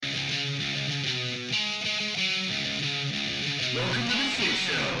Welcome to the shit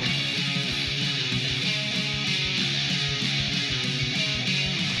show.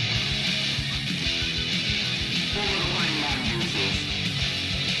 Full of line users.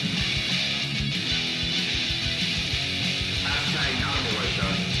 Hashtag not a militia.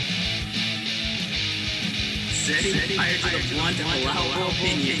 Setting fire to the blunt and allowable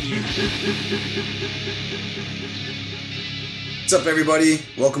opinion. What's up, everybody?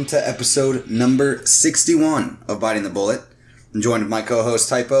 Welcome to episode number 61 of Biting the Bullet. I'm joined with my co-host,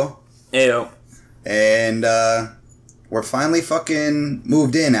 Typo. Ayo. And we're finally fucking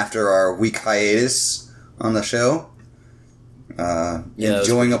moved in after our week hiatus on the show.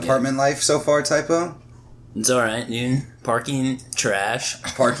 Enjoying apartment life so far, Typo? It's alright, dude. Parking, trash.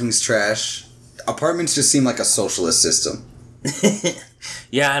 Parking's trash. Apartments just seem like a socialist system.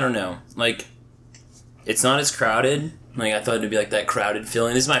 Yeah, I don't know. Like, it's not as crowded. Like, I thought it'd be like that crowded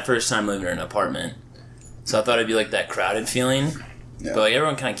feeling. This is my first time living in an apartment. So I thought it'd be like that crowded feeling. Yeah. But, like,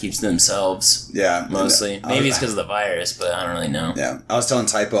 everyone kind of keeps to themselves. Yeah. Mostly. Maybe it's because of the virus, but I don't really know. Yeah. I was telling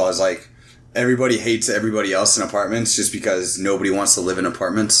Typo, I was like, everybody hates everybody else in apartments just because nobody wants to live in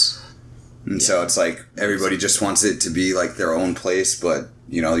apartments. And so it's like, everybody just wants it to be like their own place, but,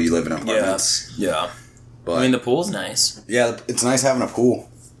 you know, you live in apartments. Yeah. But, I mean, the pool's nice. yeah, it's nice having a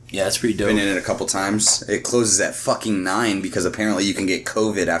pool. Yeah, it's pretty dope. Been in it a couple times. It closes at fucking 9 because apparently you can get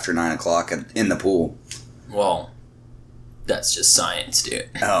COVID after 9 o'clock in the pool. Well, that's just science, dude.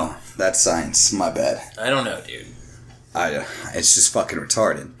 Oh, that's science. My bad. I don't know, dude. It's just fucking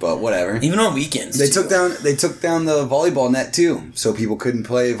retarded, but whatever. Even on weekends, They too. took down the volleyball net too, so people couldn't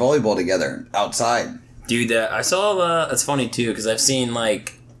play volleyball together outside. Dude, I saw, that's funny too, because I've seen,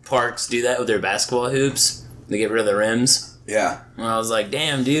 like, parks do that with their basketball hoops. They get rid of the rims. Yeah. And I was like,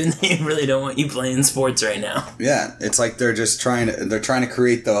 damn, dude, they really don't want you playing sports right now. Yeah, it's like they're trying to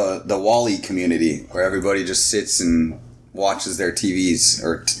create the Wall-E community where everybody just sits and watches their TVs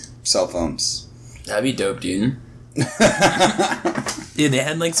or cell phones. That'd be dope, dude. Dude, they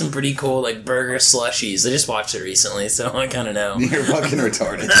had, like, some pretty cool, like, burger slushies. I just watched it recently, so I kind of know. You're fucking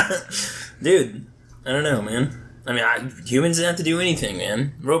retarded. Dude, I don't know, man. I mean, humans didn't have to do anything,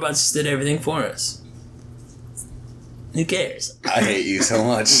 man. Robots just did everything for us. Who cares? I hate you so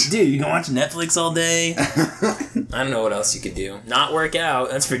much. Dude, you can watch Netflix all day. I don't know what else you could do. Not work out,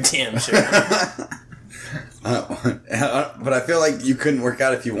 that's for damn sure. But I feel like you couldn't work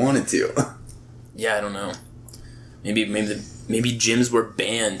out if you wanted to. Yeah, I don't know. Maybe gyms were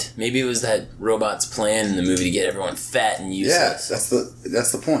banned. Maybe it was that robot's plan in the movie to get everyone fat and useless. Yeah,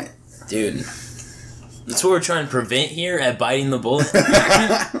 that's the point. Dude, that's what we're trying to prevent here at Biting the Bullet.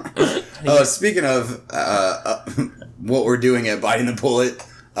 Oh, speaking of what we're doing at Biting the Bullet,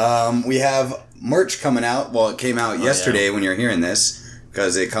 we have merch coming out. Well, it came out yesterday when you're hearing this,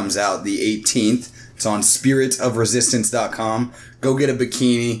 because it comes out the 18th. It's on spiritofresistance.com. Go get a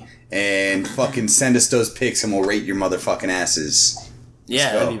bikini and fucking send us those pics and we'll rate your motherfucking asses.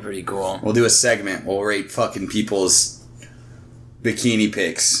 Yeah, that'd be pretty cool. We'll do a segment. We'll rate fucking people's bikini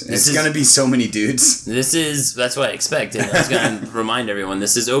pics. It's going to be so many dudes. That's what I expected. I was going to remind everyone,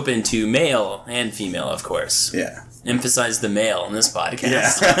 this is open to male and female, of course. Yeah. Emphasize the male in this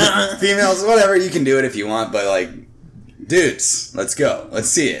podcast. Yeah. Females, whatever, you can do it if you want, but like, dudes, let's go. Let's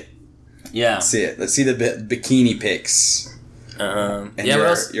see it. Yeah. Let's see it. Let's see the bikini pics. And yeah, what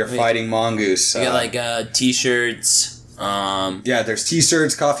else? You're fighting mongoose. You got like t-shirts. Yeah, there's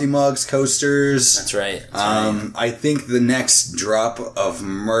t-shirts, coffee mugs, coasters. That's right. I think the next drop of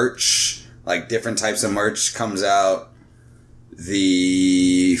merch, like different types of merch, comes out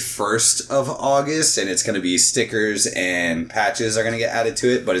the 1st of August, and it's going to be stickers and patches are going to get added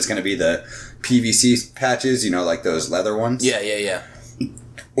to it, but it's going to be the PVC patches, you know, like those leather ones. Yeah.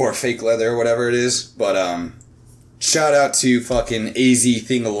 Or fake leather, or whatever it is. But shout out to fucking AZ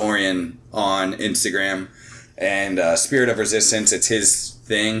Thingalorian on Instagram and Spirit of Resistance. It's his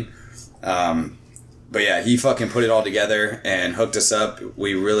thing. But yeah, he fucking put it all together and hooked us up.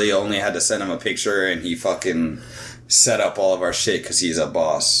 We really only had to send him a picture, and he fucking set up all of our shit because he's a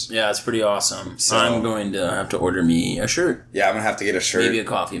boss. Yeah, it's pretty awesome. So, I'm going to have to order me a shirt. Yeah, I'm going to have to get a shirt. Maybe a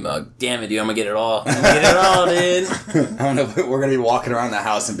coffee mug. Damn it, dude. I'm going to get it all. I'm going to get it all, dude. I don't know, but we're going to be walking around the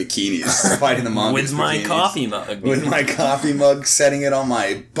house in bikinis, fighting the mongoose With my bikinis. coffee mug. Dude. With my coffee mug, setting it on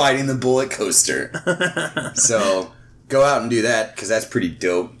my Biting the Bullet coaster. So, go out and do that, because that's pretty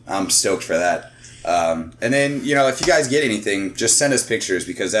dope. I'm stoked for that. And then, you know, if you guys get anything, just send us pictures,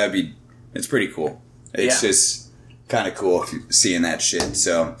 because it's pretty cool. It's just kind of cool seeing that shit.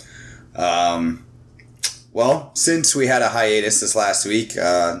 So, well, since we had a hiatus this last week,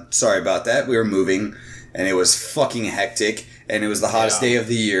 sorry about that. We were moving, and it was fucking hectic, and it was the hottest day of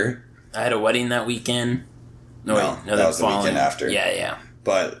the year. I had a wedding that weekend. No, that was the weekend after. Yeah.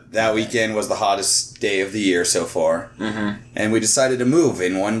 But that weekend was the hottest day of the year so far. Mm-hmm. And we decided to move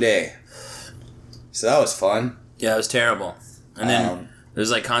in one day. So that was fun. Yeah, it was terrible. And then it was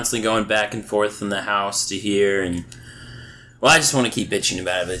like constantly going back and forth from the house to here. And, well, I just want to keep bitching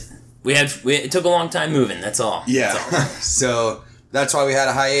about it. It took a long time moving, that's all. Yeah. That's all. So that's why we had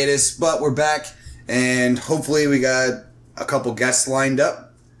a hiatus. But we're back. And hopefully we got a couple guests lined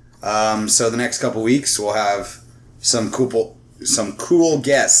up. So the next couple weeks we'll have some cool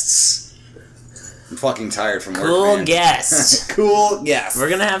guests. I'm fucking tired from work, Cool man. guests. Cool guests. We're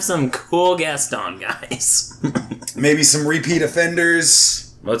gonna have some cool guests on, guys. Maybe some repeat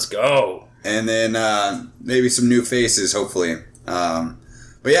offenders. Let's go. And then maybe some new faces, hopefully. But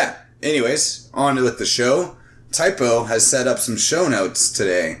yeah, anyways, on with the show. Typo has set up some show notes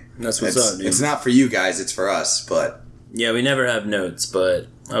today. That's what's up, dude. It's not for you guys, it's for us, but... Yeah, we never have notes, but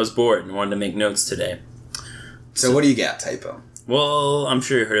I was bored and wanted to make notes today. So what do you got, Typo? Well, I'm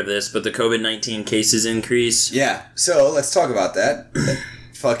sure you heard of this, but the COVID-19 cases increase. Yeah, so let's talk about that.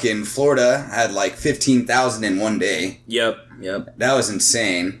 Fucking Florida had like 15,000 in one day. Yep. That was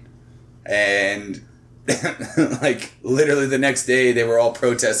insane. And like literally the next day they were all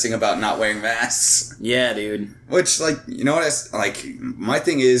protesting about not wearing masks. Yeah, dude. Which, like, you know what my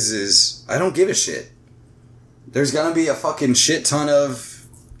thing is I don't give a shit. There's gonna be a fucking shit ton of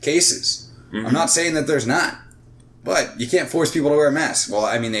cases. Mm-hmm. I'm not saying that there's not. But you can't force people to wear masks. Well,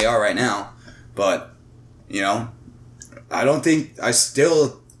 I mean, they are right now. But, you know, I don't think I'll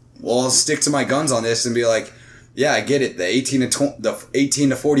stick to my guns on this and be like, yeah, I get it. The 18 to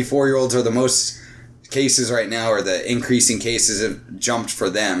 44-year-olds are the most cases right now, or the increasing cases have jumped for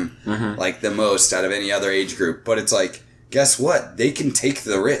them, like the most out of any other age group. But it's like, guess what? They can take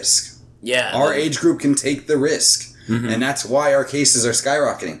the risk. Yeah. Our age group can take the risk. Mm-hmm. And that's why our cases are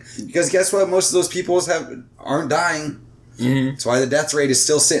skyrocketing. Because guess what? Most of those people aren't dying. Mm-hmm. That's why the death rate is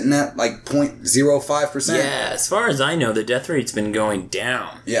still sitting at like 0.05%. Yeah, as far as I know, the death rate's been going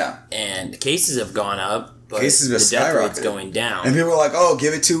down. Yeah. And cases have gone up, but cases have the death rate's going down. And people are like, oh,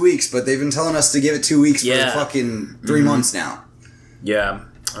 give it 2 weeks. But they've been telling us to give it 2 weeks for fucking 3 months now. Yeah.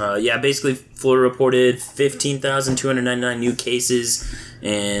 Basically, Florida reported 15,299 new cases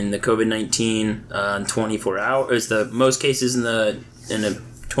in the COVID-19 in 24 hours. The most cases in a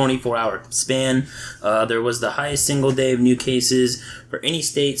 24-hour span. There was the highest single day of new cases for any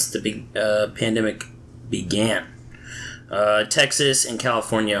states the pandemic began. Texas and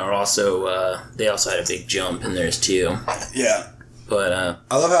California are also they also had a big jump in theirs too. Yeah. But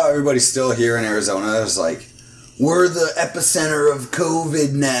I love how everybody's still here in Arizona. It's like, we're the epicenter of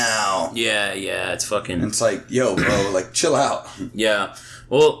COVID now. Yeah, it's fucking... And it's like, yo, bro, like, chill out. Yeah.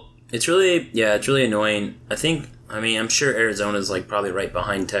 Well, it's really annoying. I'm sure Arizona's, like, probably right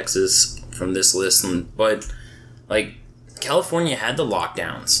behind Texas from this list, but, like, California had the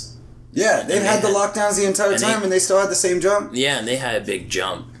lockdowns. Yeah, they've had the lockdowns the entire time, and they still had the same jump. Yeah, and they had a big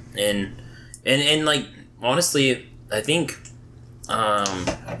jump. And like, honestly, I think,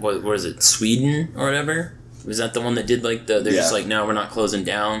 what is it, Sweden or whatever? Was that the one that did, like, they're just like, no, we're not closing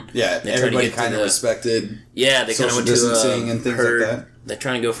down? Yeah, everybody kind of respected they kind of went distancing and things like that. They're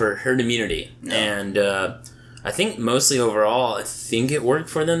trying to go for herd immunity. Yeah. And I think mostly overall, I think it worked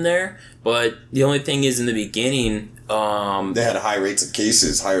for them there. But the only thing is, in the beginning... they had high rates of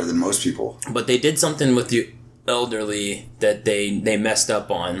cases, higher than most people. But they did something with the elderly that they messed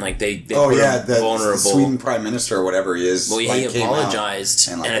up on. Like, they the vulnerable. Sweden prime minister or whatever he is. Well, he apologized,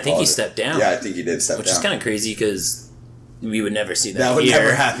 and I think he stepped down. Yeah, I think he did step down. Which is kind of crazy, because we would never see that That would here.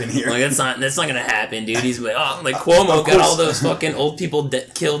 never happen here. Like, that's not gonna happen, dude. He's like, Cuomo got all those fucking old people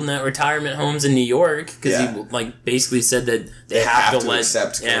killed in that retirement homes in New York, because he, like, basically said that they have to let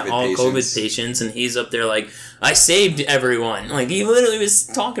accept COVID patients, and he's up there like, I saved everyone. Like, he literally was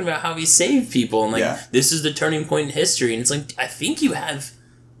talking about how he saved people, and like, this is the turning point in history. And it's like, I think you have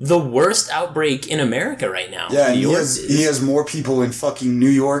the worst outbreak in America right now. Yeah, and he has more people in fucking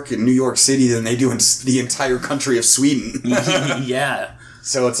New York and New York City than they do in the entire country of Sweden. Yeah.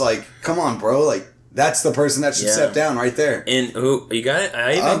 So it's like, come on, bro. Like, that's the person that should step down right there. And who you got it?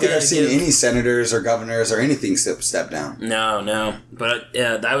 I don't think I've seen any senators or governors or anything step down. No. But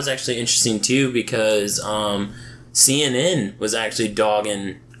that was actually interesting too, because CNN was actually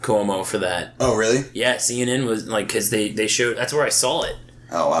dogging Cuomo for that. Oh, really? Yeah, CNN was like, because they showed, that's where I saw it.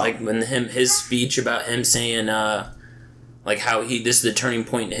 Oh, wow. Like, when his speech about him saying, like, how this is the turning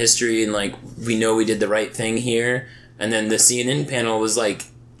point in history, and, like, we know we did the right thing here. And then the CNN panel was like,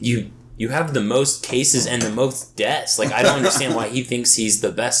 you have the most cases and the most deaths. Like, I don't understand why he thinks he's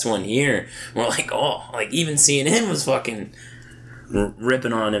the best one here. And we're like, oh, like, even CNN was fucking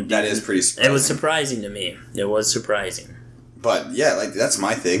ripping on him. Dude. That is pretty surprising. It was surprising to me. It was surprising. But yeah, like that's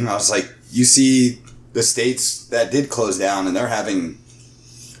my thing. I was like, you see the states that did close down, and they're having,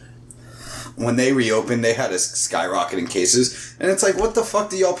 when they reopened, they had a skyrocketing cases, and it's like, what the fuck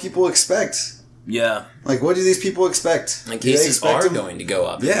do y'all people expect? Yeah. Like, what do these people expect? And Do they cases expect are them- going to go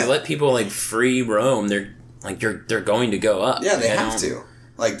up. Yeah. If you let people like free roam, they're going to go up. Yeah, they you have know? to.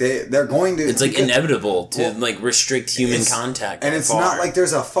 Like they're going to. It's like because- inevitable to Well, like restrict human it's- contact. and that it's far. not like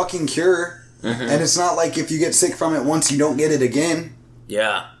there's a fucking cure. Mhm. And it's not like if you get sick from it once, you don't get it again.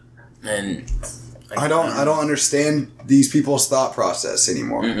 Yeah, and I don't understand these people's thought process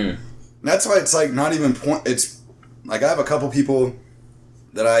anymore. Mm-mm. That's why it's like not even point. It's like I have a couple people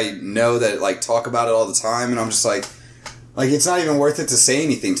that I know that like talk about it all the time, and I'm just like it's not even worth it to say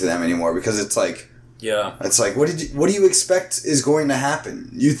anything to them anymore because it's like what do you expect is going to happen?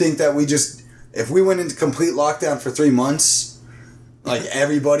 You think that if we went into complete lockdown for 3 months, like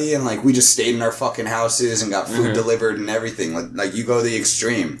everybody and like we just stayed in our fucking houses and got food delivered and everything, like you go the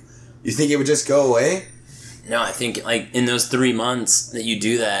extreme, you think it would just go away? No, I think like in those 3 months that you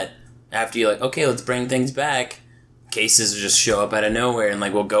do that, after you're like, okay, let's bring things back, cases will just show up out of nowhere and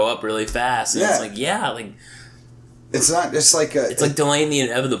like will go up really fast. And Yeah. it's like, like It's not just like it's like delaying the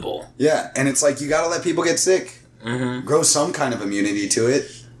inevitable. yeah, and it's like you gotta let people get sick, Mm-hmm. grow some kind of immunity to it,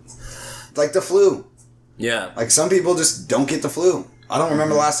 like the flu. Yeah, Like some people just don't get the flu. I don't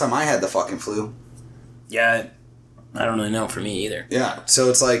remember the last time I had the fucking flu. yeah. I don't really know for me either. Yeah, so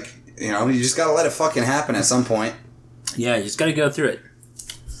it's like you just gotta let it fucking happen at some point. Yeah, you just got to go through it.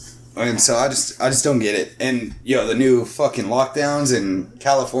 And so I just don't get it. And the new fucking lockdowns in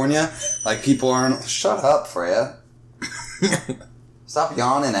California, like people aren't. Shut up, Freya. Stop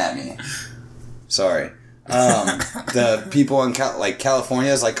yawning at me. Sorry. The people in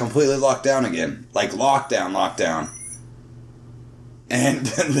California is like completely locked down again, like lockdown. And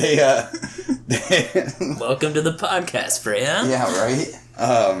they Welcome to the podcast, Freya. yeah, right.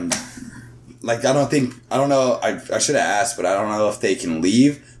 Like I don't know. I should have asked, but I don't know if they can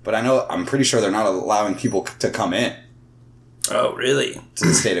leave. But I'm pretty sure they're not allowing people to come in Oh, really? to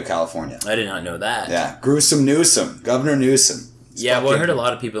the state of California. I did not know that. Yeah, Governor Newsom. Yeah, well, I heard a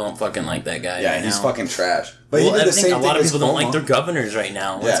lot of people don't fucking like that guy. Yeah, right he's now. fucking trash. But Well, he did I the think same a lot thing of as people don't like Cuomo. their governors right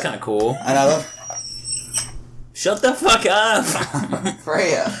now. Yeah. That's kind of cool. And I love Shut the fuck up.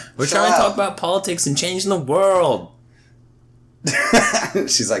 Freya. We're trying to talk about politics and changing the world.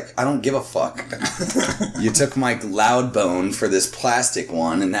 She's like, I don't give a fuck. You took my loud bone for this plastic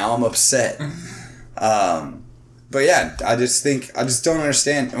one, and now I'm upset. But yeah, I just don't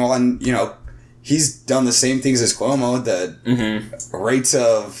understand. Well, and he's done the same things as Cuomo. The rates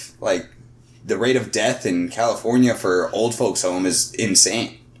of the rate of death in California for old folks' home is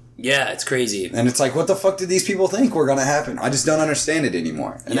insane. Yeah, it's crazy. And it's like, what the fuck did these people think were going to happen? I just don't understand it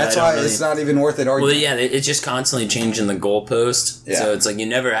anymore. And Yeah, that's I don't why really- it's not even worth it arguing. Well, yeah, it's just constantly changing the goalpost. Yeah. So it's like you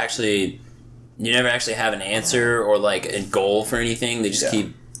never actually have an answer or like a goal for anything. They just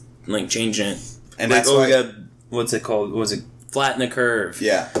keep like changing it. And like, that's we why... got what's it called? What was it? Flatten the curve.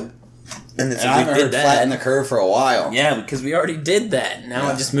 Yeah. And it's And I like, haven't we heard did flatten that. the curve for a while. Yeah, because we already did that. Now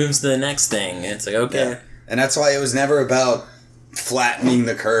Yeah. it just moves to the next thing. And it's like, okay. Yeah. And that's why it was never about flattening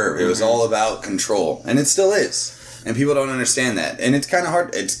the curve. It was all about control. And it still is. And people don't understand that. And it's kind of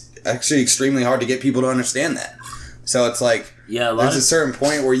hard. It's actually extremely hard to get people to understand that. So it's like, Yeah, there's a certain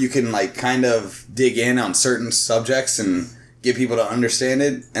point where you can kind of dig in on certain subjects and get people to understand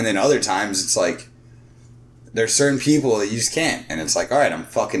it. And then other times it's like, there's certain people that you just can't. And it's like, all right, I'm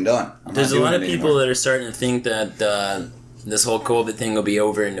fucking done. There's a lot of people that are starting to think that this whole COVID thing will be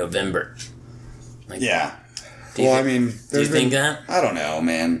over in November. Yeah. Do you Well, thi- I mean, Do you think that? I don't know,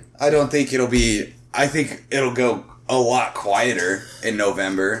 man. I don't think it'll be. I think it'll go a lot quieter in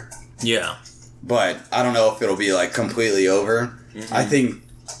November, Yeah. but I don't know if it'll be completely over. Mm-hmm.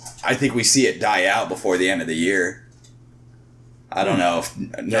 I think we see it die out before the end of the year. I don't know if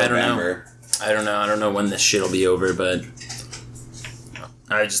Yeah, I don't know. November. I don't know when this shit will be over, but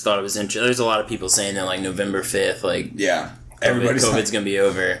I just thought it was interesting. There's a lot of people saying that November 5th, Yeah, everybody's. COVID's gonna be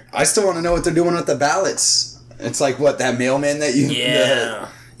over. I still want to know what they're doing with the ballots. It's like what that mailman that you Yeah.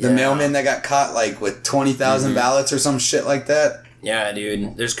 the mailman that got caught with 20,000 ballots or some shit like that, Yeah,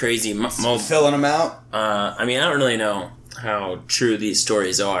 dude. There's crazy. filling them out. I mean, I don't really know how true these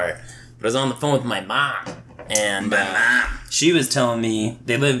stories are, but I was on the phone with my mom, and she was telling me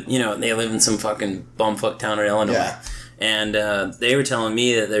they live in some fucking bumfuck town in Illinois, Yeah. and they were telling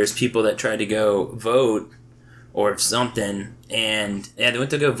me that there's people that tried to go vote or something, and they went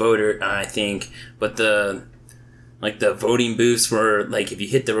to go vote, I think, but the voting booths were if you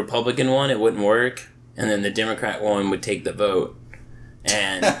hit the Republican one, it wouldn't work, and then the Democrat one would take the vote.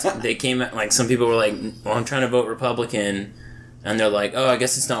 And they came out, like, some people were like, well, I'm trying to vote Republican. And they're like, oh, I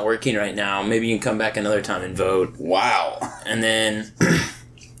guess it's not working right now. Maybe you can come back another time and vote. Wow. And then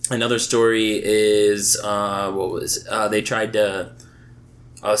another story is, they tried to,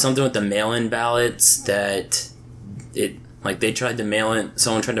 something with the mail-in ballots that they tried to mail in,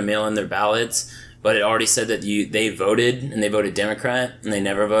 someone tried to mail in their ballots, but it already said that they voted, and they voted Democrat, and they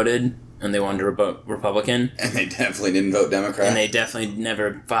never voted, and they wanted to vote Republican. And they definitely didn't vote Democrat. And they definitely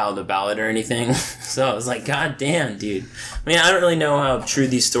never filed a ballot or anything. So I was like, God damn, dude. I mean, I don't really know how true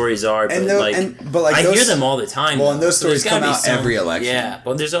these stories are, but I hear them all the time. Well, and those stories come out every election. Yeah,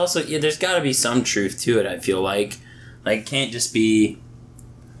 but there's also, there's got to be some truth to it, I feel like. Like, it can't just be...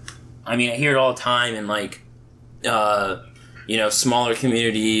 I mean, I hear it all the time in, like, smaller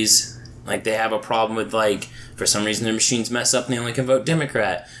communities. Like, they have a problem with, like, for some reason their machines mess up and they only can vote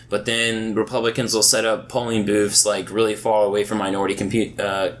Democrat. But then Republicans will set up polling booths, like, really far away from minority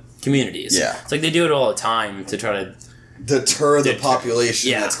communities. Yeah. It's like they do it all the time to try to... deter the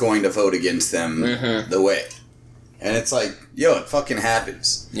population that's going to vote against them the way. And it's like, yo, it fucking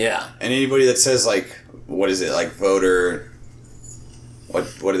happens. Yeah. And anybody that says, like, what is it, like, voter... What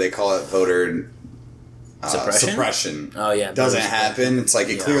do they call it? Voter... suppression. Oh, yeah. Doesn't happen. It's like,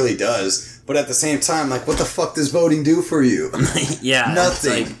 it clearly does. But at the same time, like, what the fuck does voting do for you? Yeah.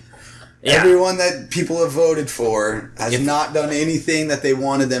 Nothing. Like, Everyone that people have voted for has not done anything that they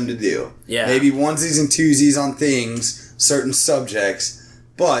wanted them to do. Yeah. Maybe onesies and twosies on things, certain subjects,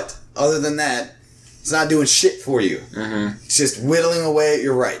 but other than that, it's not doing shit for you. Mm-hmm. It's just whittling away at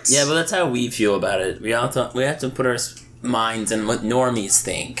your rights. Yeah, but that's how we feel about it. We have to put our minds in what normies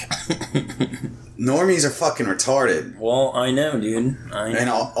think. Normies are fucking retarded. Well, I know, dude. I know. And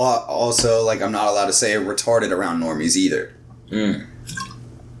also, like, I'm not allowed to say retarded around normies either.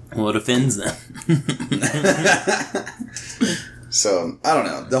 Well, it offends them. So, I don't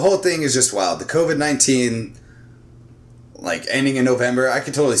know. The whole thing is just wild. The COVID-19, like, ending in November, I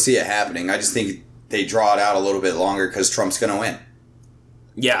could totally see it happening. I just think they draw it out a little bit longer because Trump's going to win.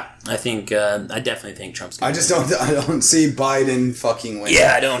 Yeah, I definitely think Trump's going to win. I don't see Biden fucking winning.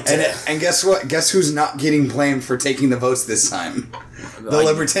 Yeah, I don't. And guess what? Guess who's not getting blamed for taking the votes this time? The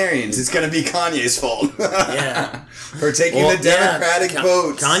Libertarians. It's going to be Kanye's fault. Yeah. For taking the Democratic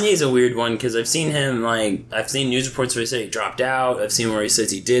votes. Kanye's a weird one because I've seen him, like, I've seen news reports where he said he dropped out. I've seen where he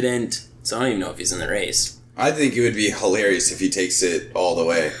says he didn't. So I don't even know if he's in the race. I think it would be hilarious if he takes it all the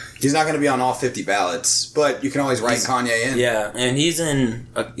way. He's not going to be on all 50 ballots, but you can always write Kanye in. Yeah, and he's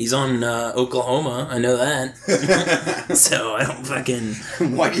on Oklahoma. I know that. So I don't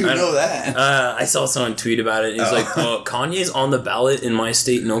fucking... Why do you know that? I saw someone tweet about it. He's like, Kanye's on the ballot in my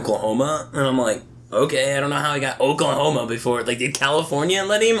state in Oklahoma. And I'm like, okay, I don't know how he got Oklahoma before. Like, did California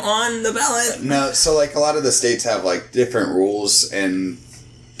let him on the ballot? No, so, like, a lot of the states have, like, different rules and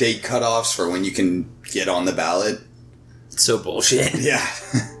date cutoffs for when you can get on the ballot. It's so bullshit. Yeah.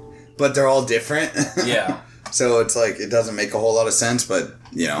 But they're all different. Yeah. So it's like, it doesn't make a whole lot of sense, but,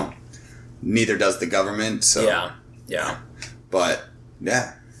 you know, neither does the government, so. Yeah. Yeah. But,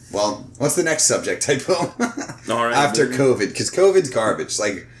 yeah. Well, what's the next subject, Typo? All right. After COVID, because COVID's garbage.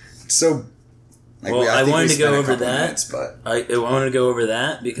 Like, so... Like, well, I wanted to go over that. Minutes, but... I wanted to go over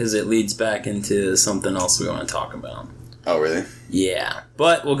that because it leads back into something else we want to talk about. Oh, really? Yeah.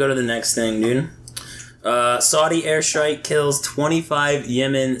 But we'll go to the next thing, dude. Saudi airstrike kills 25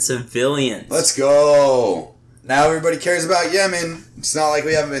 Yemen civilians. Let's go. Now everybody cares about Yemen. It's not like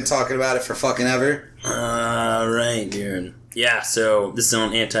we haven't been talking about it for fucking ever. Right, dude. Yeah, so this is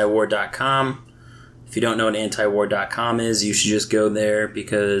on antiwar.com. If you don't know what antiwar.com is, you should just go there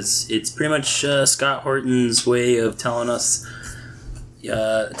because it's pretty much Scott Horton's way of telling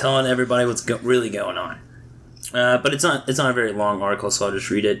everybody what's really going on. But it's not a very long article, so I'll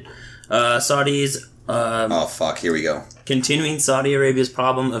just read it. Saudis... oh, fuck. Here we go. Continuing Saudi Arabia's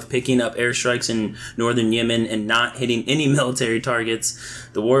problem of picking up airstrikes in northern Yemen and not hitting any military targets,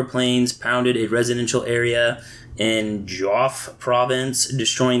 the warplanes pounded a residential area in Jawf province,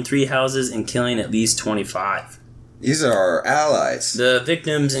 destroying 3 houses and killing at least 25. These are our allies. The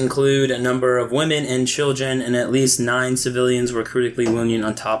victims include a number of women and children, and at least 9 civilians were critically wounded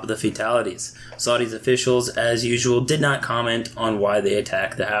on top of the fatalities. Saudi's officials, as usual, did not comment on why they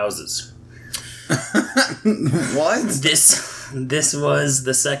attacked the houses. What? This was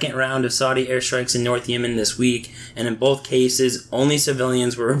the second round of Saudi airstrikes in North Yemen this week, and in both cases, only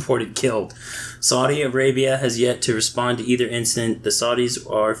civilians were reported killed. Saudi Arabia has yet to respond to either incident. The Saudis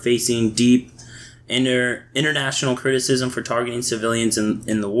are facing deep International criticism for targeting civilians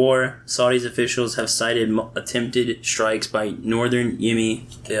in the war. Saudi's officials have cited attempted strikes by northern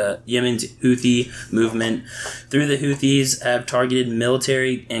Yemen's Houthi movement. Through the Houthis have targeted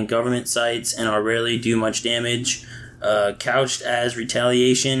military and government sites and are rarely do much damage. Couched as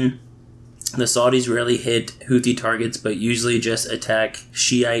retaliation, the Saudis rarely hit Houthi targets but usually just attack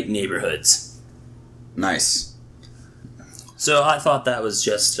Shiite neighborhoods. Nice. So I thought that was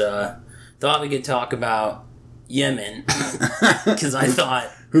just... thought we could talk about Yemen because I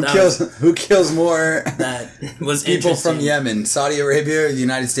thought who kills more that was people from Yemen, Saudi Arabia, or the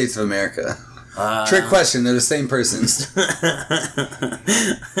United States of America? Trick question. They're the same persons.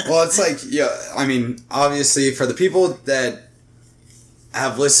 Well, it's like, yeah. I mean, obviously, for the people that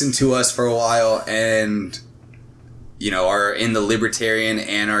have listened to us for a while and are in the libertarian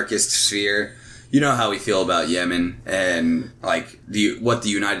anarchist sphere. You know how we feel about Yemen and what the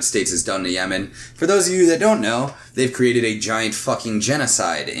United States has done to Yemen. For those of you that don't know, they've created a giant fucking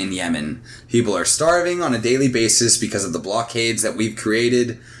genocide in Yemen. People are starving on a daily basis because of the blockades that we've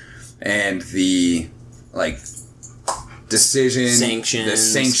created and the sanctions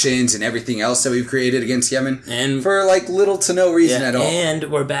and everything else that we've created against Yemen, and for little to no reason at all. And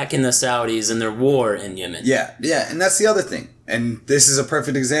we're back in the Saudis and their war in Yemen. Yeah, and that's the other thing. And this is a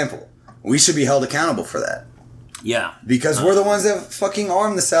perfect example. We should be held accountable for that. Yeah. Because we're the ones that fucking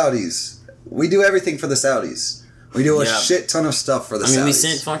arm the Saudis. We do everything for the Saudis. We do a shit ton of stuff for the Saudis. We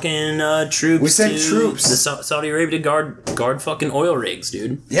sent fucking troops. We sent troops. The Saudi Arabia to guard fucking oil rigs,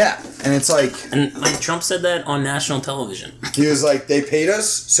 dude. Yeah. And it's like... And Trump said that on national television. He was like, they paid us,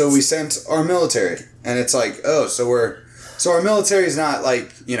 so we sent our military. And it's like, oh, so our military is not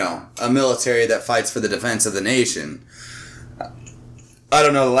a military that fights for the defense of the nation. I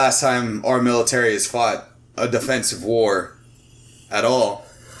don't know the last time our military has fought a defensive war at all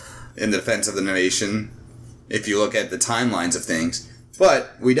in the defense of the nation, if you look at the timelines of things.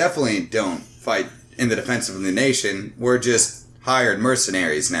 But we definitely don't fight in the defense of the nation. We're just hired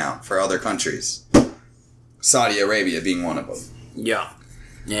mercenaries now for other countries. Saudi Arabia being one of them. Yeah.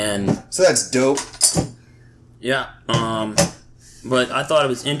 And so that's dope. Yeah. But I thought it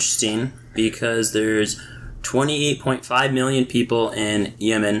was interesting because there's 28.5 million people in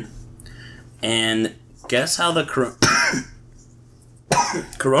Yemen, and guess how the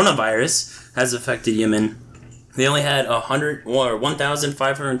coronavirus has affected Yemen? They only had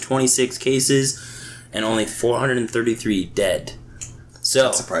 1,526 cases and only 433 dead. So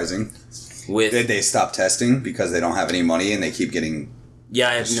that's surprising. Did they stop testing because they don't have any money and they keep getting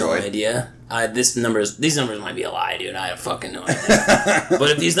I have destroyed? No idea. These numbers might be a lie, dude. I have fucking no idea.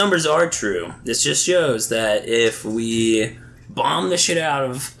 But if these numbers are true, this just shows that if we bomb the shit out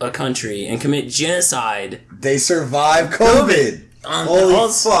of a country and commit genocide, they survive COVID. Holy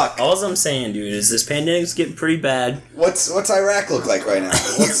fuck! All I'm saying, dude, is this pandemic's getting pretty bad. What's Iraq look like right now?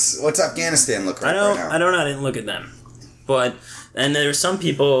 What's Afghanistan look like right now? I don't know. I didn't look at them, and there's some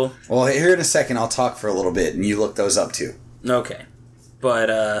people. Well, here in a second, I'll talk for a little bit, and you look those up too. Okay,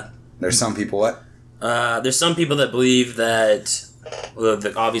 but there's some people what? There's some people that believe that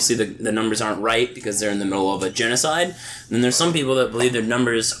obviously the numbers aren't right because they're in the middle of a genocide. And then there's some people that believe their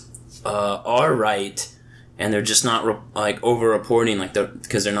numbers are right and they're just not over-reporting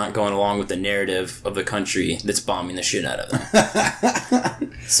because they're not going along with the narrative of the country that's bombing the shit out of them.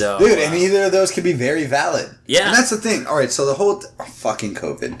 So, dude, and either of those could be very valid. Yeah. And that's the thing. All right, so the whole... fucking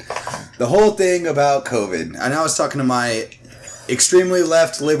COVID. The whole thing about COVID. I know I was talking to my extremely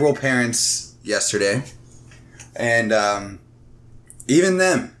left liberal parents yesterday, and even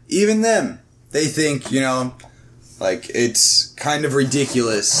them, they think, it's kind of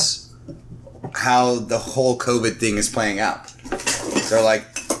ridiculous how the whole COVID thing is playing out. They're like,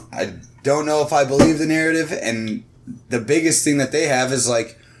 I don't know if I believe the narrative, and the biggest thing that they have is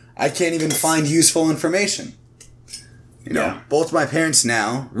I can't even find useful information. Both my parents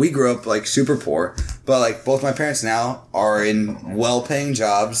now, we grew up super poor, but both my parents now are in well-paying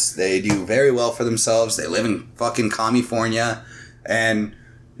jobs. They do very well for themselves. They live in fucking California, and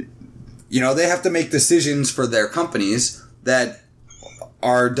they have to make decisions for their companies that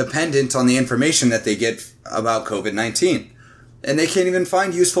are dependent on the information that they get about COVID-19. And they can't even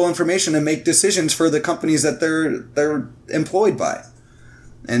find useful information to make decisions for the companies that they're employed by.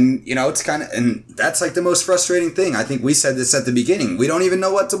 And, it's kind of... And that's, the most frustrating thing. I think we said this at the beginning. We don't even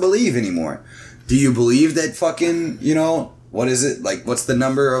know what to believe anymore. Do you believe that fucking, what is it? What's the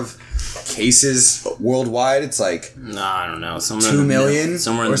number of cases worldwide? It's No, I don't know. 2 million?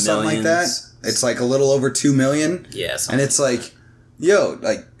 Somewhere in the something millions. like that. It's a little over 2 million. Yeah, and it's 2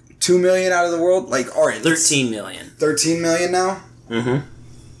 million out of the world? All right. 13 million. 13 million now? Mm-hmm.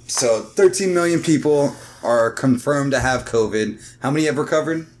 So 13 million people are confirmed to have COVID. How many have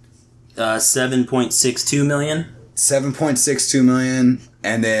recovered? 7.62 million. 7.62 million.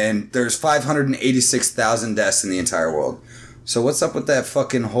 And then there's 586,000 deaths in the entire world. So what's up with that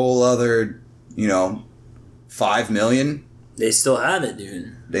fucking whole other, 5 million? They still have it,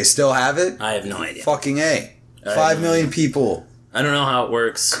 dude. They still have it? I have no idea. Fucking A. 5 million people I don't know how it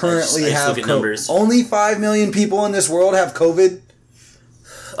works. currently I just have look at COVID. numbers. Only 5 million people in this world have COVID?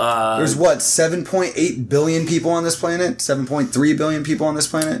 There's 7.8 billion people on this planet? 7.3 billion people on this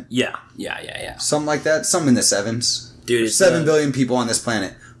planet? Yeah. Something like that? Something in the sevens. Dude, it's 7 billion people on this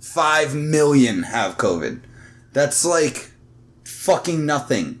planet. 5 million have COVID. That's like fucking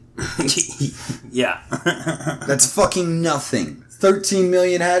nothing. Yeah. That's fucking nothing. 13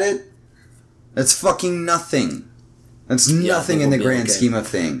 million had it? That's fucking nothing. That's nothing in the grand scheme of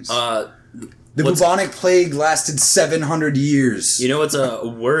things. The bubonic plague lasted 700 years. You know what's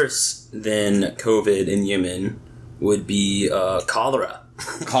worse than COVID in Yemen would be cholera.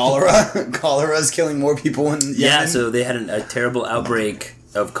 Cholera? Cholera is killing more people in Yemen? Yeah, so they had a terrible outbreak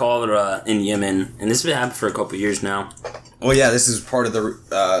of cholera in Yemen, and this has happened for a couple years now. Well, yeah, this is part of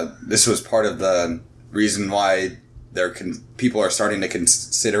the. This was part of the reason why people are starting to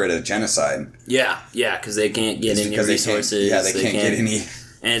consider it a genocide. Yeah, because they can't get any resources. They can't get any.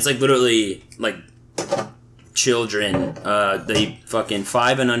 And it's like literally like children. They fucking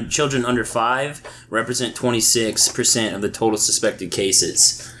children under 5 represent 26% of the total suspected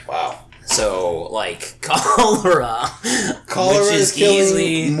cases. Wow. So like cholera Cholera is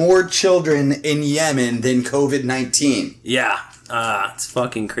killing more children in Yemen than COVID-19. Yeah. It's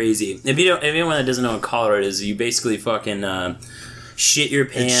fucking crazy. If anyone that doesn't know what cholera is, you basically fucking shit your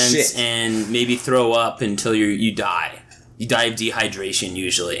pants and maybe throw up until you die. You die of dehydration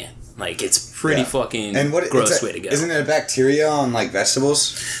usually. Like it's pretty fucking gross way to go. Isn't it a bacteria on like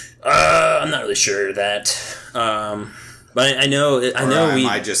vegetables? I'm not really sure of that. But I know. Am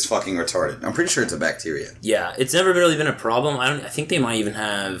I just fucking retarded? I'm pretty sure it's a bacteria. Yeah, it's never really been a problem. I think they might even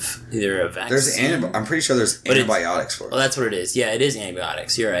have either a vaccine. I'm pretty sure there's antibiotics for it. Well, that's what it is. Yeah, it is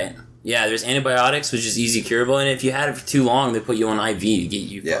antibiotics. You're right. Yeah, there's antibiotics, which is easy curable, and if you had it for too long, they put you on IV to get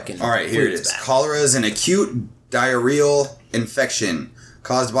you fucking. All right, here it is. Back. Cholera is an acute diarrheal infection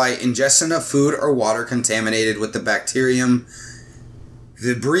caused by ingestion of food or water contaminated with the bacterium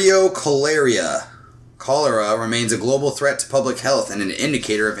Vibrio cholerae. Cholera remains a global threat to public health and an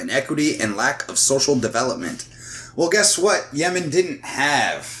indicator of inequity and lack of social development. Well, guess what? Yemen didn't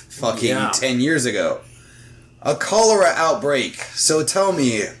have fucking 10 years ago. A cholera outbreak. So tell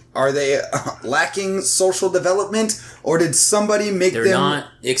me, are they lacking social development? Or did somebody make them... They're not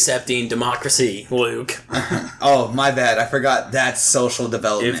accepting democracy, Luke. Oh, my bad. I forgot that's social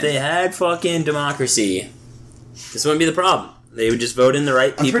development. If they had fucking democracy, this wouldn't be the problem. They would just vote in the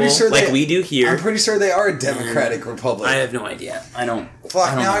right people, we do here. I'm pretty sure they are a democratic republic. I have no idea. I don't.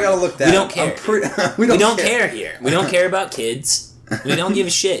 Fuck, now I gotta look that up. We don't care. We don't care here. We don't care about kids. We don't give a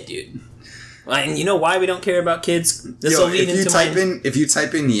shit, dude. And you know why we don't care about kids? This will lead into If you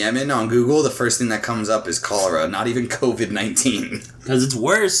type in Yemen on Google, the first thing that comes up is cholera, not even COVID-19. Because it's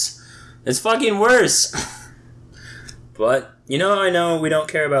worse. It's fucking worse. But, I know we don't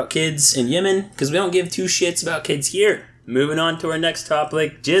care about kids in Yemen, because we don't give 2 shits about kids here. Moving on to our next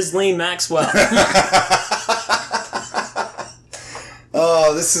topic, Ghislaine Maxwell.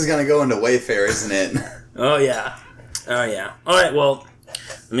 Oh, this is going to go into Wayfair, isn't it? Oh, yeah. Alright, well,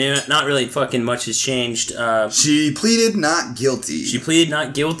 not really fucking much has changed. She pleaded not guilty.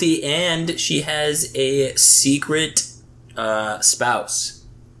 And she has a secret spouse.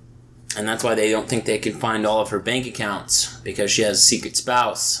 And that's why they don't think they can find all of her bank accounts, because she has a secret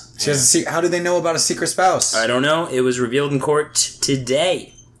spouse. How do they know about a secret spouse? I don't know. It was revealed in court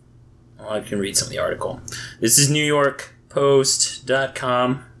today. Well, I can read some of the article. This is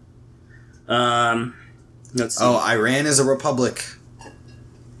NewYorkPost.com. Let's see. Oh, Iran is a republic.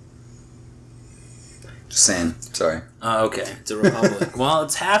 Just saying. Sorry. Okay, it's a republic. Well,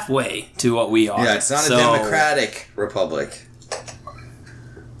 it's halfway to what we are. Yeah, it's not a democratic republic.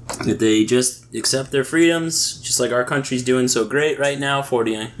 Did they just accept their freedoms, just like our country's doing so great right now?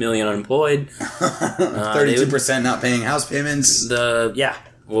 40 million unemployed, 32% not paying house payments.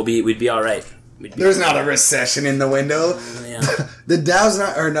 We'd be all right. There's not a recession in the window. Yeah. The Dow's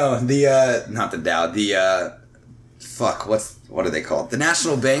not, or no, not the Dow. What are they called? The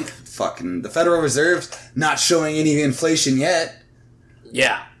National Bank, fucking the Federal Reserve's not showing any inflation yet.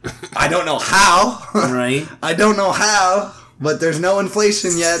 Yeah. I don't know how. Right. I don't know how. But there's no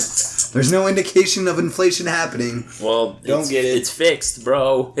inflation yet. There's no indication of inflation happening. Well, don't get it. It's fixed,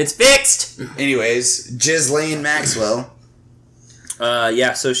 bro. It's fixed! Anyways, Ghislaine Maxwell.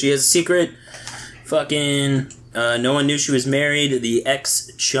 Yeah, so she has a secret. Fucking, no one knew she was married. The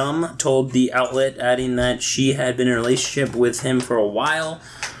ex-chum told the outlet, adding that she had been in a relationship with him for a while,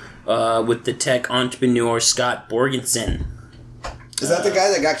 with the tech entrepreneur Scott Borgensen. Is that the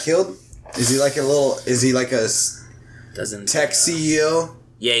guy that got killed? Is he like a Doesn't tech CEO?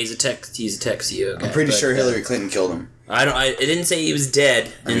 Yeah, he's a tech CEO guy. I'm pretty sure Hillary Clinton killed him. It didn't say he was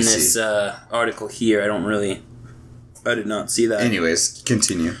dead in me this article here. I did not see that. Anyways,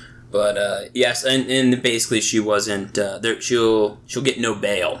 continue. But yes, and basically she wasn't there. She'll get no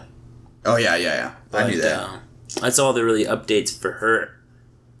bail. Oh yeah. I knew that. That's all the really updates for her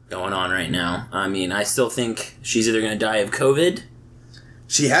going on right now. I mean, I still think she's either going to die of COVID.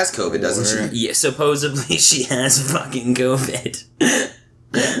 She has COVID, doesn't she? Yeah, supposedly she has fucking COVID.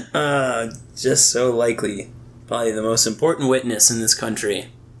 Just so likely. Probably the most important witness in this country.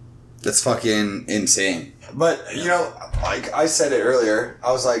 That's fucking insane. But, you know, like I said it earlier,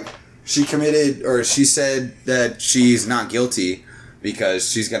 I was like, she said that she's not guilty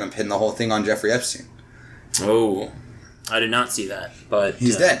because she's going to pin the whole thing on Jeffrey Epstein. Oh, I did not see that, but...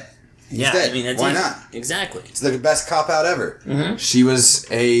 He's dead. He's dead. I mean, that's why not? Exactly. It's the best cop-out ever. Mm-hmm. She was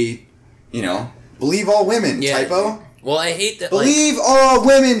a, believe all women, typo. Well, I hate that, believe all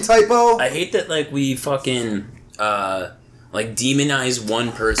women, typo. I hate that, we fucking, demonize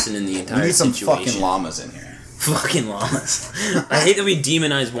one person in the entire We need some situation. fucking llamas in here. Fucking llamas. I hate that we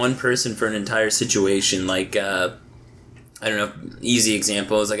demonize one person for an entire situation. I don't know, easy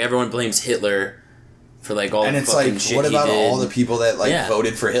example is, everyone blames Hitler for, all and the it's fucking shit what about he did. all the people that,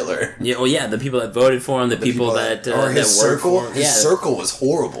 voted for Hitler? Yeah, well, yeah, the people that voted for him, the people that or his that worked circle. for him. His circle was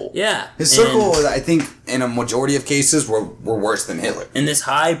horrible. Yeah. His circle, was, I think, in a majority of cases, were worse than Hitler. And this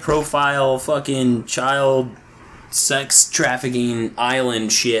high-profile fucking child sex trafficking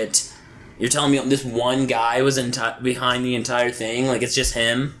island shit, you're telling me this one guy was behind the entire thing? It's just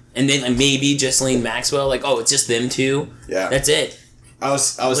him? And then maybe Ghislaine Maxwell? It's just them two? Yeah. That's it. I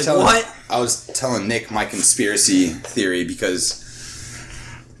was telling Nick my conspiracy theory because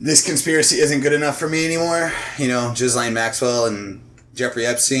this conspiracy isn't good enough for me anymore. Ghislaine Maxwell and Jeffrey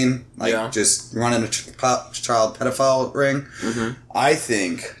Epstein, just running a child pedophile ring. Mm-hmm. I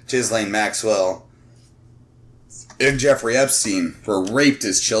think Ghislaine Maxwell and Jeffrey Epstein were raped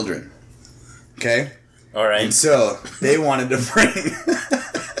as children. Okay? All right. And so they wanted to bring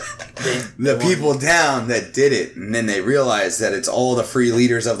the people down that did it, and then they realized that it's all the free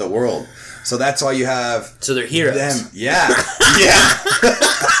leaders of the world. So that's why you have... So they're heroes. Them. Yeah. Yeah.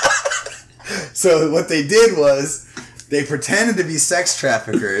 So what they did was they pretended to be sex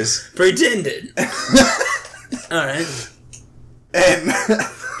traffickers. Pretended. All right. And...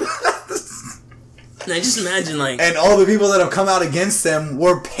 I just imagine, And all the people that have come out against them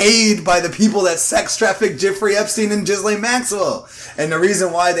were paid by the people that sex trafficked Jeffrey Epstein and Ghislaine Maxwell. And the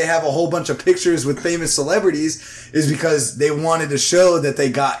reason why they have a whole bunch of pictures with famous celebrities is because they wanted to show that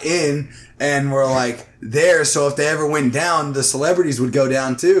they got in and were, there. So if they ever went down, the celebrities would go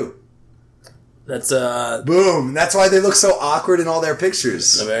down, too. That's, Boom. That's why they look so awkward in all their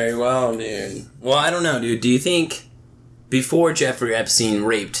pictures. Very well, dude. Well, I don't know, dude. Do you think... Before Jeffrey Epstein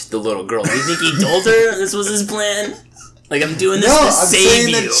raped the little girl, do you think he told her this was his plan? I'm doing this to save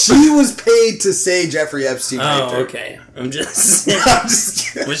you. No, I'm saying that she was paid to say Jeffrey Epstein raped her. Oh, okay. I'm just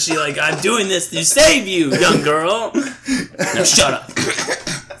kidding. Was she I'm doing this to save you, young girl? Now shut up.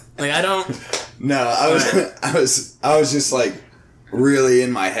 I don't... No, I was just, really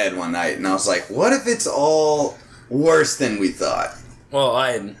in my head one night, and I was like, what if it's all worse than we thought? Well,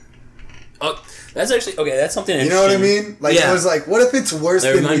 that's actually... Okay, that's something interesting. You know what I mean? I was like, what if it's worse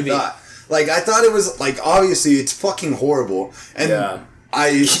than we thought? I thought it was, obviously, it's fucking horrible. And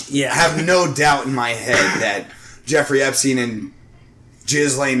I have no doubt in my head that Jeffrey Epstein and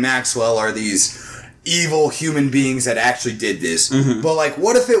Ghislaine Maxwell are these evil human beings that actually did this. Mm-hmm. But,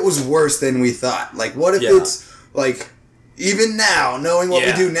 what if it was worse than we thought? What if it's, even now, knowing what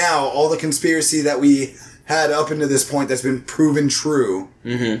we do now, all the conspiracy that we had up until this point that's been proven true...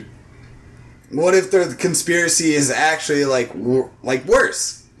 Mm-hmm. What if the conspiracy is actually worse?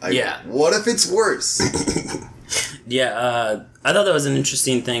 What if it's worse? I thought that was an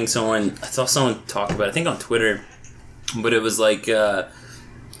interesting thing. I saw someone talk about it, I think on Twitter, but it was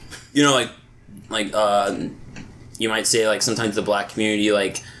you might say sometimes the black community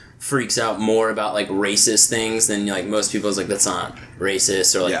freaks out more about racist things than most people. It's that's not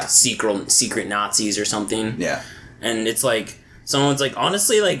racist or secret Nazis or something. Yeah, and it's someone's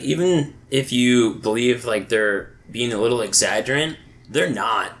honestly even if you believe they're being a little exaggerant, they're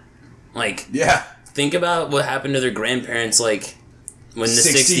not. Think about what happened to their grandparents when the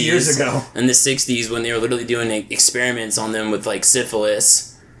 60 years ago. In the 60s, when they were literally doing experiments on them with like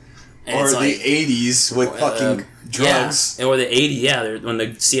syphilis. And Or it's the like, 80s with fucking drugs. Yeah, or the 80s, yeah, when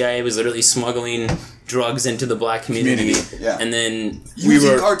the CIA was literally smuggling drugs into the black community. Yeah. And then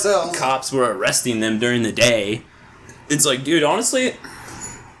Using cartels. cops were arresting them during the day. It's like, dude, honestly,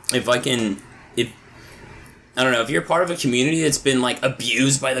 if I don't know, if you're part of a community that's been like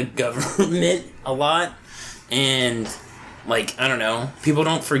abused by the government a lot, and like, I don't know, people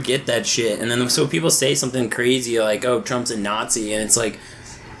don't forget that shit, and then so people say something crazy like, oh, Trump's a Nazi, and it's like,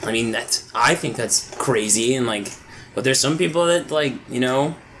 I mean, I think that's crazy, and like, but there's some people that like, you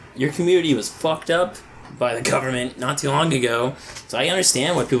know, your community was fucked up by the government not too long ago, so I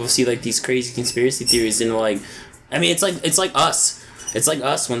understand why people see like these crazy conspiracy theories, and like, I mean, it's like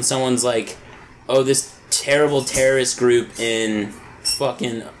us when someone's like, oh, this terrible terrorist group in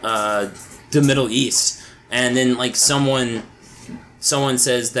fucking the Middle East, and then like someone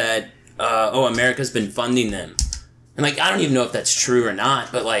says that America's been funding them, and like I don't even know if that's true or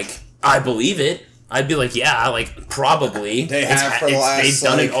not, but like I believe it. I'd be like, yeah, like probably They have for the last, they've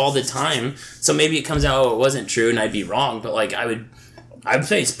done it like- all the time, so maybe it comes out, oh, it wasn't true, and I'd be wrong, but like I would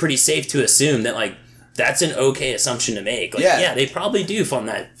say it's pretty safe to assume that like that's an okay assumption to make. Like, yeah, they probably do fund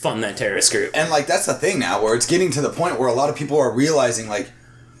that terrorist group. And like that's the thing now, where it's getting to the point where a lot of people are realizing, like,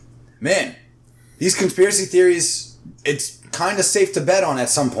 man, these conspiracy theories, it's kind of safe to bet on at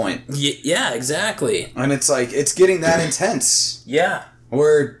some point. Yeah, exactly. And it's like it's getting that intense, Yeah.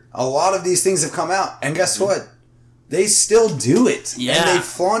 where a lot of these things have come out, and guess what? They still do it, Yeah. and they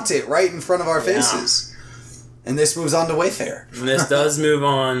flaunt it right in front of our Yeah. faces. And this moves on to Wayfair. And this does move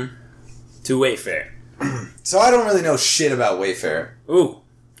on to Wayfair. So I don't really know shit about Wayfair. Ooh,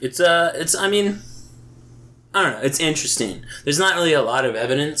 I mean, I don't know. It's interesting. There's not really a lot of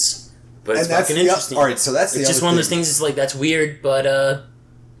evidence, but it's And that's fucking interesting. all right. So that's the It's just other one of those thing. things. It's like that's weird, but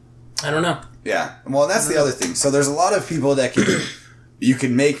I don't know. Yeah. Well, that's the other thing. So there's a lot of people that you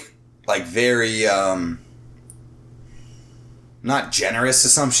can make like very not generous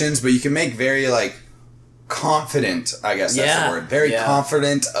assumptions, but you can make very like confident, I guess that's Yeah, the word. Very yeah.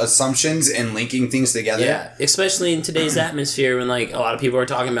 confident assumptions and linking things together. Yeah, especially in today's atmosphere when like a lot of people are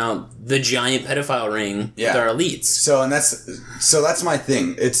talking about the giant pedophile ring Yeah. with our elites. So that's my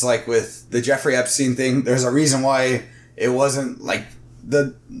thing. It's like with the Jeffrey Epstein thing, there's a reason why it wasn't like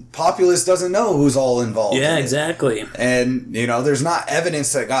the populace doesn't know who's all involved. Yeah, in it. exactly. And there's not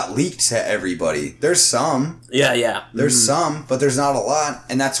evidence that got leaked to everybody. There's some. Yeah. There's some, but there's not a lot,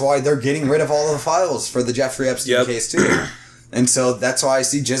 and that's why they're getting rid of all of the files for the Jeffrey Epstein Yep. case too. And so that's why I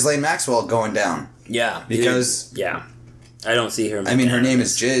see Ghislaine Maxwell going down. Yeah, Because- yeah, I don't see her. I mean, her name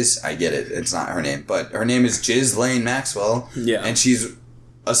is Jiz. I get it. It's not her name, but her name is Ghislaine Maxwell. Yeah. And she's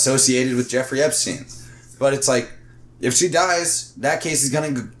associated with Jeffrey Epstein. But it's like, if she dies, that case is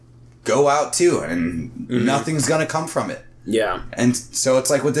going to go out too, and nothing's going to come from it. Yeah, And so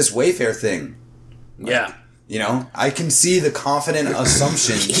it's like with this Wayfair thing. yeah. I can see the confident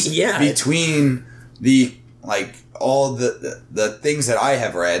assumptions Yeah. between the like all the things that I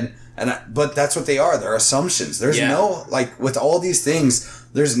have read, but that's what they are. They're assumptions. There's Yeah. no like with all these things.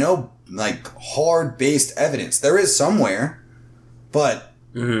 There's no like hard based evidence. There is somewhere, but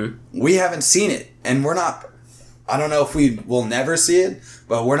we haven't seen it, and we're not. I don't know if we will never see it,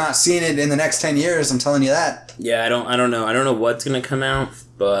 but we're not seeing it in the next 10 years. I'm telling you that. Yeah, I don't know. I don't know what's gonna come out,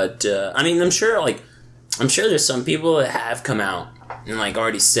 but I mean, I'm sure there's some people that have come out and like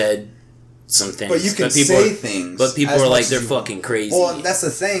already said some things. But you can people say things, but people as are much like as they're you fucking crazy. Well, that's the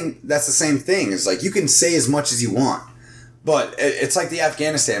thing. That's the same thing. It's like you can say as much as you want, but it's like the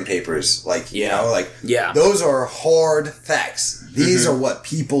Afghanistan papers. Like Yeah. those are hard facts. These are what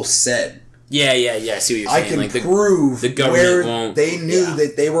people said. Yeah. I see what you're I saying. can like prove the government where won't. they knew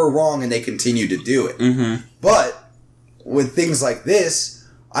that they were wrong and they continue to do it. Mm-hmm. But with things like this,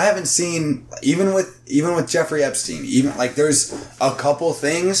 I haven't seen even with Jeffrey Epstein. Even like there's a couple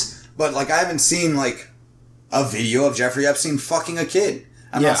things, but like I haven't seen like a video of Jeffrey Epstein fucking a kid.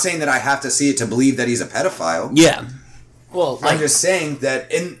 I'm Yeah. not saying that I have to see it to believe that he's a pedophile. Yeah. Well, I'm just saying that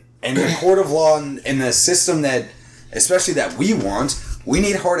in the court of law and in the system that, especially that we want, we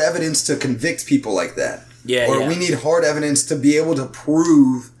need hard evidence to convict people like that. Yeah, Or yeah. we need hard evidence to be able to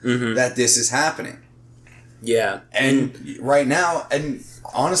prove that this is happening. yeah. And right now, and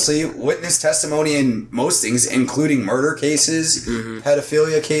honestly, witness testimony in most things, including murder cases,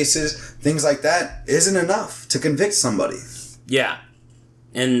 pedophilia cases, things like that, isn't enough to convict somebody. Yeah.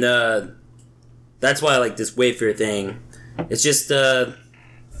 And that's why I like this Wayfair thing. It's just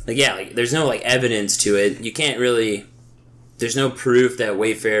like there's no like evidence to it. You can't really there's no proof that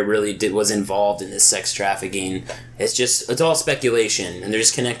Wayfair really was involved in this sex trafficking. It's all speculation, and they're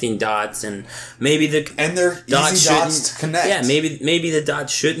just connecting dots, and maybe they're easy dots to connect. Yeah, maybe the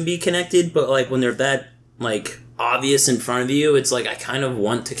dots shouldn't be connected, but like when they're that like obvious in front of you, it's like I kind of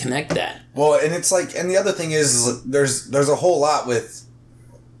want to connect that. Well, and it's like, and the other thing is there's a whole lot with,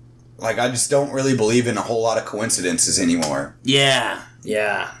 like, I just don't really believe in a whole lot of coincidences anymore. Yeah,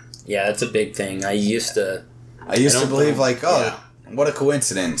 that's a big thing. I used to believe, like, what a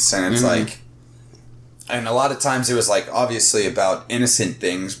coincidence. And it's like, and a lot of times it was, like, obviously about innocent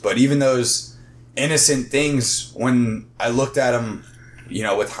things, but even those innocent things, when I looked at them, you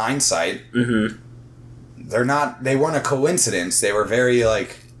know, with hindsight, they weren't a coincidence. They were very,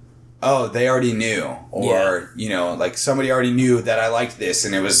 like, oh, they already knew. Or, you know, like, somebody already knew that I liked this,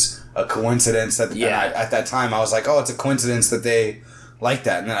 and it was a coincidence that at that time I was like, oh, it's a coincidence that they like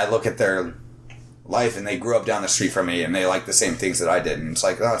that. And then I look at their life and they grew up down the street from me and they like the same things that I did, and it's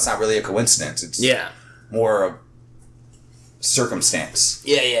like, oh, it's not really a coincidence, it's more a circumstance.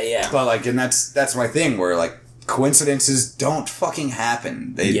 But like, and that's my thing, where like coincidences don't fucking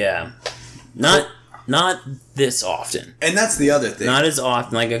happen. Not this often, and that's the other thing, not as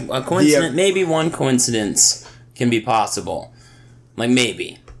often. Like a coincidence, maybe one coincidence can be possible, like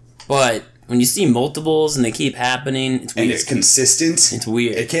maybe. But when you see multiples and they keep happening, it's weird. And it's consistent. It's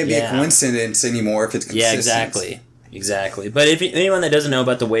weird. It can't be a coincidence anymore if it's consistent. Yeah, exactly. But if anyone that doesn't know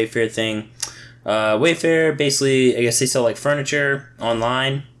about the Wayfair thing, Wayfair basically, I guess they sell like furniture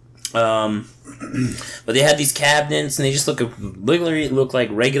online. But they had these cabinets, and they just look like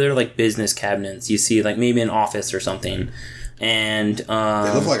regular like business cabinets you see like maybe in an office or something. And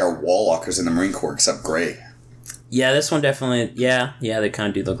they look like our wall walkers in the Marine Corps, except gray. Yeah, this one definitely, yeah, they kind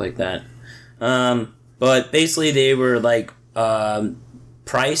of do look like that. But basically they were like,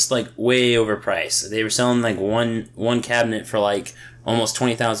 priced like way overpriced. They were selling like one cabinet for like almost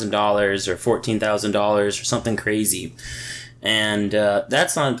 $20,000 or $14,000 or something crazy. And,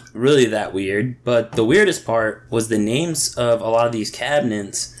 that's not really that weird, but the weirdest part was the names of a lot of these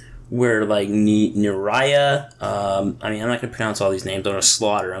cabinets were like Neriah, I mean, I'm not gonna pronounce all these names, I'm gonna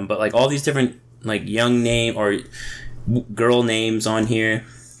slaughter them, but like all these different like young name or girl names on here,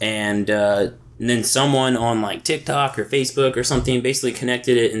 and then someone on like TikTok or Facebook or something basically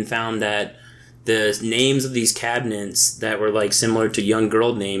connected it and found that the names of these cabinets that were like similar to young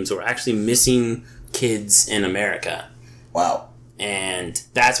girl names were actually missing kids in America. Wow. And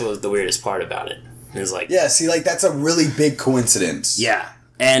that's what was the weirdest part about it. It was like, yeah, see, like that's a really big coincidence. Yeah.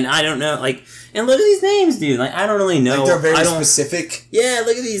 And I don't know, like, and look at these names, dude. Like, I don't really know. Like, they're very specific. Yeah,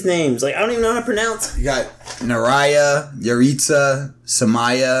 look at these names. Like, I don't even know how to pronounce. You got Neriah, Yaritza,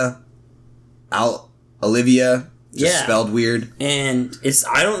 Samaya, Olivia. Just spelled weird. And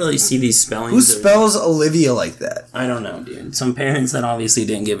I don't really see these spellings. Who spells Olivia like that? I don't know, dude. Some parents that obviously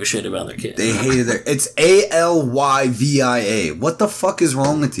didn't give a shit about their kids. They hated it's Alyvia. What the fuck is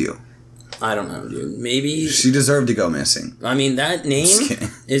wrong with you? I don't know, dude. Maybe she deserved to go missing. I mean, that name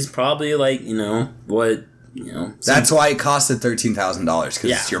is probably like, what, That's why it costed $13,000,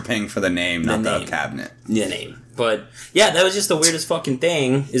 because you're paying for the name, not the cabinet. The name. But yeah, that was just the weirdest fucking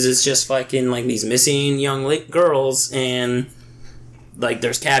thing. Is it's just fucking like these missing young girls, and like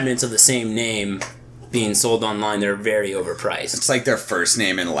there's cabinets of the same name being sold online. They're very overpriced. It's like their first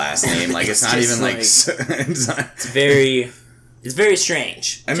name and last name. Like it's not even like It's very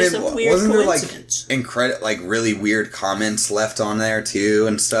strange. I mean, wasn't there like really weird comments left on there too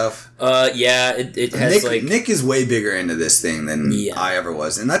and stuff? Yeah, it has Nick is way bigger into this thing than I ever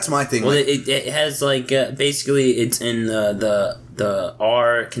was, and that's my thing. Well, it has like basically it's in the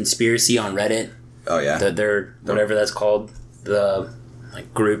R conspiracy on Reddit. Oh yeah, their whatever that's called, the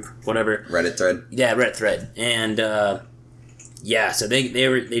like group, whatever Reddit thread. Yeah, Reddit thread, and so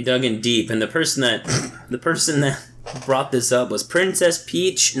they dug in deep, and the person that brought this up was Princess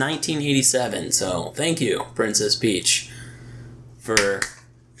Peach 1987. So thank you, Princess Peach, for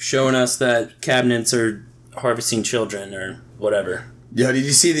showing us that cabinets are harvesting children or whatever. Yo, did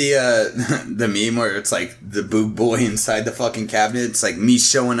you see the meme where it's like the boob boy inside the fucking cabinet? It's like me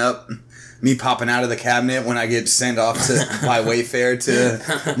showing up, me popping out of the cabinet when I get sent off by Wayfair to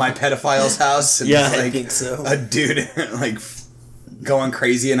my pedophile's house. And yeah, I think so. A dude like going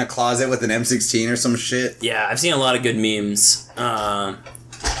crazy in a closet with an M16 or some shit. Yeah, I've seen a lot of good memes. There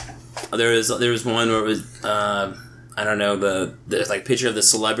was one where it was I don't know, the like picture of the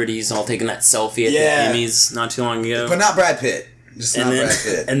celebrities all taking that selfie at the Emmys not too long ago. But not Brad Pitt. Just not Brad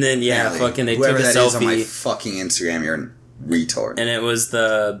Pitt. And then fucking they whoever took a that selfie is on my fucking Instagram, you're a retard. And it was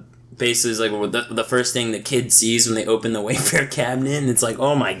basically like the first thing the kid sees when they open the Wayfair cabinet, and it's like,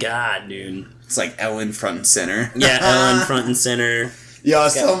 oh my god, dude. It's like Ellen front and center. Yeah, Ellen front and center. Yeah, I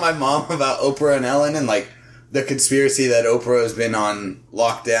was telling my mom about Oprah and Ellen and like the conspiracy that Oprah has been on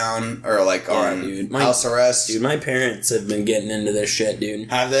lockdown or like on house arrest. Dude, my parents have been getting into this shit,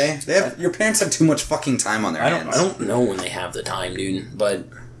 dude. Have they? Your parents have too much fucking time on their hands. I don't know when they have the time, dude, but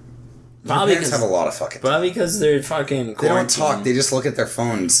probably parents have a lot of fucking time. Probably because they're fucking They don't talk, they just look at their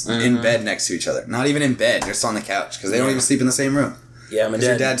phones in bed next to each other. Not even in bed, just on the couch because they don't even sleep in the same room. Yeah, my dad.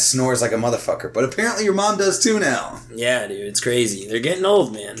 Your dad snores like a motherfucker, but apparently your mom does too now. Yeah, dude, it's crazy. They're getting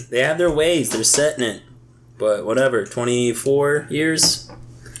old, man. They have their ways. They're setting it. But whatever, 24 years,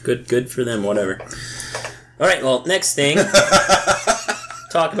 good for them. Whatever. All right, well, next thing,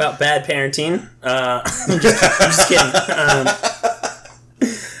 talk about bad parenting. I'm just kidding.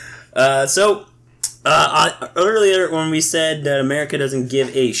 Earlier when we said that America doesn't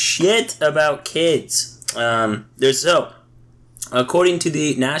give a shit about kids, according to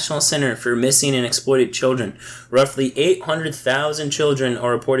the National Center for Missing and Exploited Children, roughly 800,000 children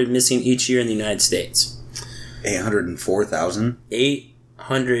are reported missing each year in the United States. 804,000?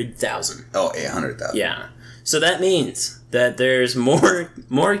 800,000. Oh, 800,000. Yeah. So that means that there's more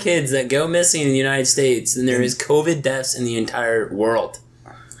kids that go missing in the United States than there is COVID deaths in the entire world.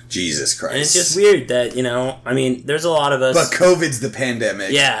 Jesus Christ. And it's just weird that, there's a lot of us... But COVID's the pandemic.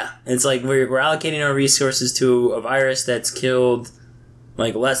 Yeah. It's like we're allocating our resources to a virus that's killed,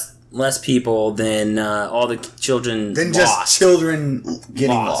 like, less people than all the children Than lost. just children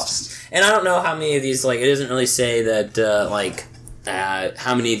getting lost. And I don't know how many of these, like, it doesn't really say that,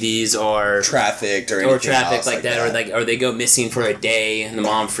 how many of these are... Trafficked or anything else like that. Or they go missing for a day and the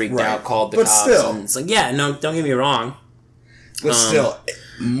mom freaked out, called the but cops. Still. And it's like, yeah, no, don't get me wrong. But still,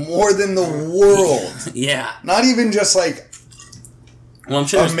 more than the world. Yeah. Not even just, like, well, I'm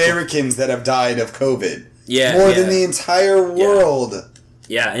sure Americans that have died of COVID. Yeah. More than the entire world.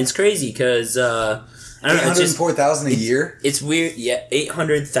 Yeah, and it's crazy because... I don't know. 804,000 a year? It's weird. Yeah,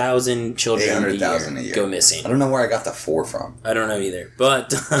 800,000 children 800,000 a year go missing. I don't know where I got the 4 from. I don't know either.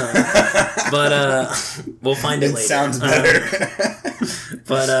 But we'll find it later. It sounds better.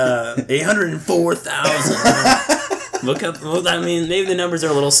 804,000. Look up. Well, maybe the numbers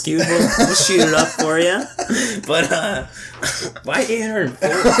are a little skewed. We'll shoot it up for you. But why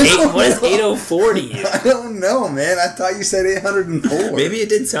 804? What is 804 to you? I don't know, man. I thought you said 804. Maybe it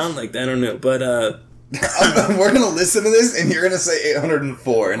did sound like that. I don't know. But we're gonna listen to this, and you're gonna say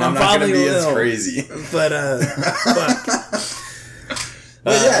 804, and I'm not gonna be as crazy. But fuck.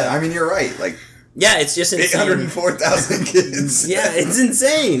 But yeah, you're right. Like. Yeah, it's just insane. 804,000 kids. Yeah, it's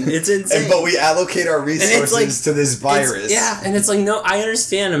insane. It's insane. But we allocate our resources to this virus. And it's like, no, I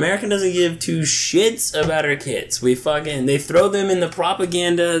understand. America doesn't give two shits about our kids. They throw them in the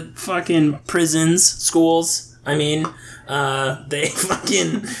propaganda fucking prisons, schools. We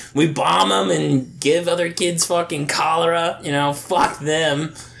bomb them and give other kids fucking cholera. Fuck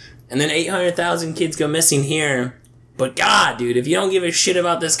them. And then 800,000 kids go missing here. But God, dude, if you don't give a shit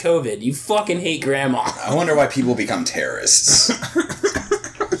about this COVID, you fucking hate grandma. I wonder why people become terrorists.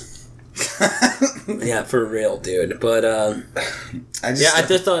 Yeah, for real, dude. But, I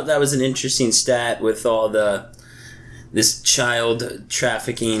just thought that was an interesting stat with all this child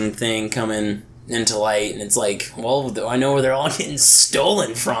trafficking thing coming into light, and it's like, well, I know where they're all getting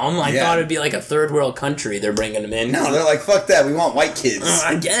stolen from. I thought it'd be like a third world country they're bringing them in. No, they're like, fuck that, we want white kids.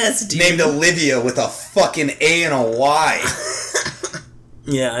 I guess, dude. Named Olivia with a fucking A and a Y.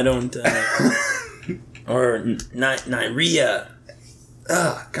 Yeah, I don't, or Nyria.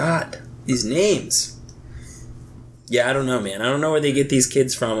 Oh, God. These names. Yeah, I don't know, man. I don't know where they get these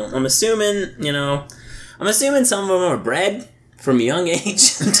kids from. I'm assuming some of them are bred from a young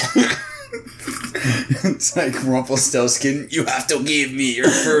age. It's like Rumpelstiltskin, you have to give me your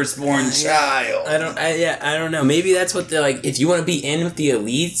firstborn child. I don't know. Maybe that's what they're like. If you want to be in with the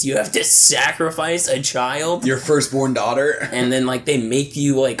elites, you have to sacrifice a child. Your firstborn daughter. And then, like, they make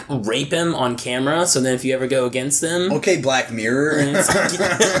you, like, rape him on camera, so then if you ever go against them... Okay, Black Mirror.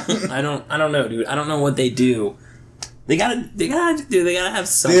 I don't know, dude. I don't know what they do. They gotta have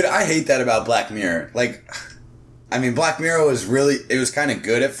something. Dude, I hate that about Black Mirror. Like... Black Mirror was kind of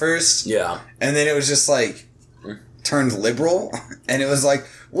good at first. Yeah. And then it was just like, turned liberal. And it was like,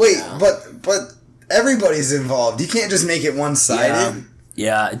 wait, but everybody's involved. You can't just make it one-sided.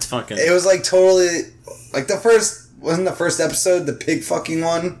 Yeah, it's fucking... It was like totally, like wasn't the first episode the pig fucking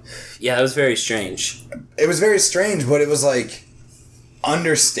one? Yeah, it was very strange. It was very strange, but it was like,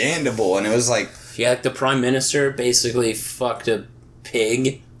 understandable. And it was like... Yeah, like the prime minister basically fucked a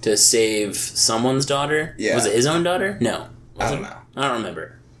pig to save someone's daughter? Yeah. Was it his own daughter? No. I don't know. I don't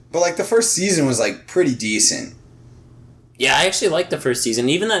remember. But, like, the first season was, like, pretty decent. Yeah, I actually liked the first season.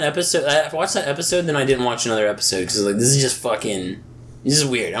 Even that episode, I watched that episode, then I didn't watch another episode because like, this is just fucking. This is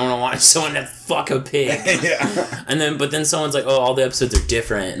weird. I want to watch someone that fuck a pig. Yeah. But then someone's like, oh, all the episodes are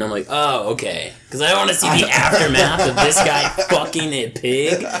different. And I'm like, oh, okay. Because I want to see the aftermath of this guy fucking a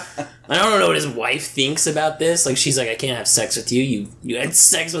pig. I don't know what his wife thinks about this. Like, she's like, I can't have sex with you. You had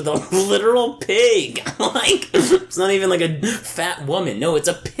sex with a literal pig. Like, it's not even like a fat woman. No, it's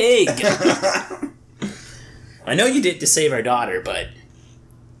a pig. I know you did to save our daughter, but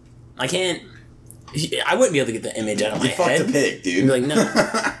I can't. I wouldn't be able to get the image out of my head. You fucked a pig, dude. I'd be like, no.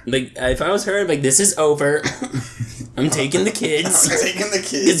 Like, if I was her, I'd be like, this is over. I'm taking the kids. I'm taking the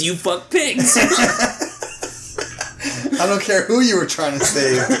kids. Because you fuck pigs. I don't care who you were trying to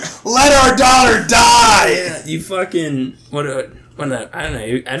save. Let our daughter die! Yeah, you fucking... What I don't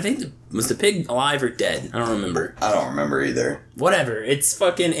know. I think... Was the pig alive or dead? I don't remember. I don't remember either. Whatever. It's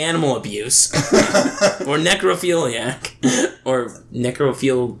fucking animal abuse. Or necrophiliac. Or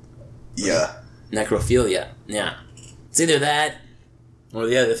Yeah. necrophilia. Yeah. It's either that or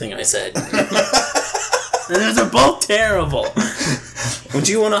the other thing I said. And those are both terrible. Would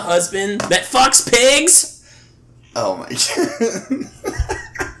you want a husband that fucks pigs? Oh my god.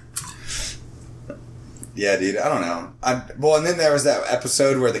 Yeah, dude, I don't know. And then there was that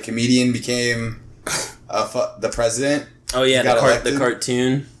episode where the comedian became the president. Oh yeah, the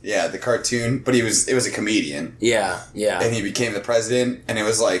cartoon. Yeah, the cartoon. But it was a comedian. Yeah. And he became the president, and it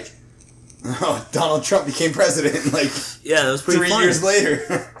was like, oh, Donald Trump became president, like, yeah, that was pretty 3 funny. years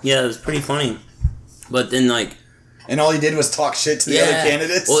later. Yeah, it was pretty funny. But then, like... And all he did was talk shit to the other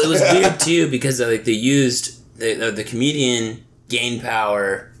candidates. Well, it was weird, too, because, like, they used... The comedian gained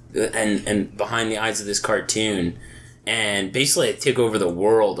power and behind the eyes of this cartoon, and basically it took over the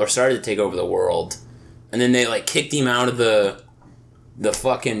world, or started to take over the world. And then they, like, kicked him out of the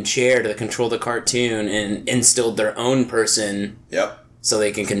fucking chair to control the cartoon and instilled their own person... Yep. So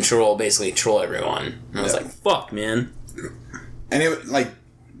they can basically troll everyone. And I was like, fuck, man. And it, like,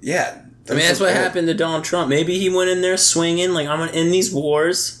 yeah. I mean, that's what happened to Donald Trump. Maybe he went in there swinging, like, I'm going to end these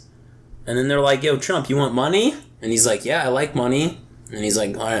wars. And then they're like, yo, Trump, you want money? And he's like, yeah, I like money. And he's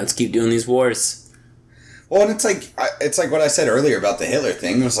like, all right, let's keep doing these wars. Well, and it's like what I said earlier about the Hitler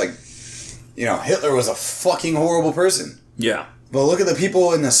thing. It was like, you know, Hitler was a fucking horrible person. Yeah. But look at the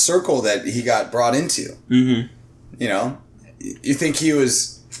people in the circle that he got brought into. Mm-hmm. You know? You think he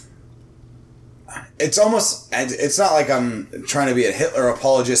was... It's almost... It's not like I'm trying to be a Hitler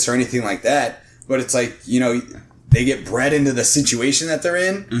apologist or anything like that, but it's like, you know, they get bred into the situation that they're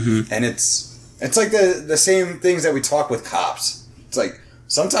in, and it's like the same things that we talk with cops. It's like,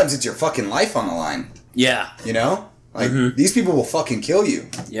 sometimes it's your fucking life on the line. Yeah. You know? Like, these people will fucking kill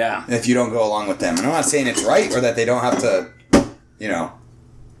you. Yeah. If you don't go along with them. And I'm not saying it's right or that they don't have to, you know...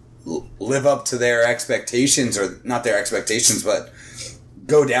 live up to their expectations, or not their expectations, but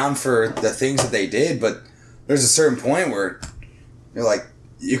go down for the things that they did. But there's a certain point where you're like,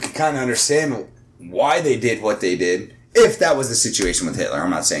 you can kind of understand why they did what they did, if that was the situation with Hitler. I'm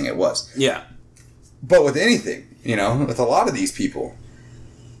not saying it was. Yeah. But with anything, you know, with a lot of these people,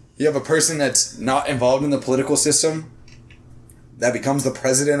 you have a person that's not involved in the political system that becomes the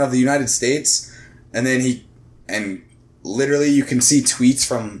president of the United States, and then literally you can see tweets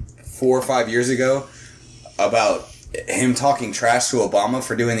from 4 or 5 years ago about him talking trash to Obama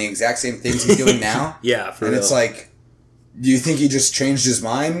for doing the exact same things he's doing now. Yeah, for real. And it's like, do you think he just changed his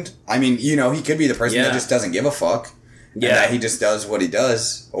mind? I mean, you know, he could be the person that just doesn't give a fuck. Yeah. And that he just does what he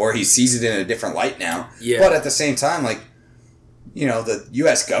does, or he sees it in a different light now. Yeah. But at the same time, like, you know, the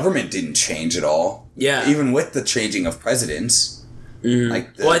U.S. government didn't change at all. Yeah. Even with the changing of presidents. Mm-hmm.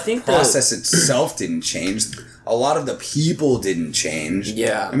 Like, the process itself didn't change. A lot of the people didn't change.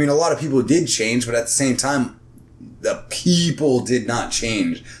 Yeah. I mean, a lot of people did change, but at the same time, the people did not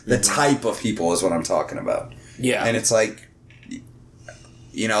change. The type of people is what I'm talking about. Yeah. And it's like,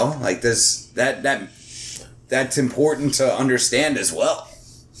 you know, like this, that's important to understand as well.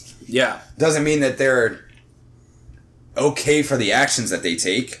 Yeah. Doesn't mean that they're okay for the actions that they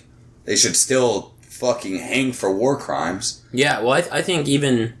take. They should still fucking hang for war crimes. Yeah, well, I think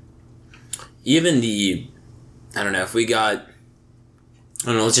even the, I don't know, if we got, I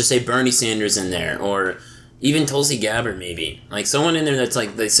don't know, let's just say Bernie Sanders in there, or even Tulsi Gabbard maybe. Like, someone in there that's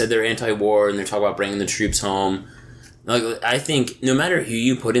like, they said they're anti-war and they're talking about bringing the troops home. Like, I think no matter who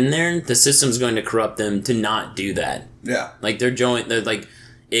you put in there, the system's going to corrupt them to not do that. Yeah. Like, they're like,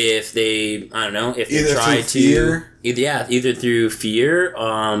 if they, I don't know, if they either try through fear. Either through fear,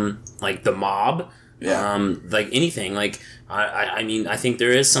 like the mob, like anything. Like, I mean, I think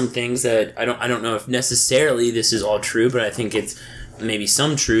there is some things that I don't know if necessarily this is all true, but I think it's maybe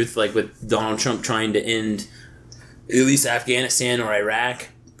some truth, like with Donald Trump trying to end at least Afghanistan or Iraq.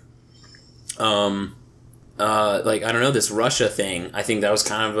 Like, I don't know, this Russia thing, I think that was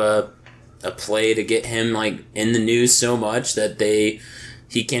kind of a play to get him, like, in the news so much that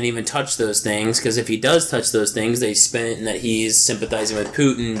he can't even touch those things, because if he does touch those things, they spin it in that he's sympathizing with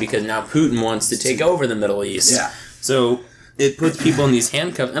Putin, because now Putin wants to take over the Middle East. Yeah. So it puts people in these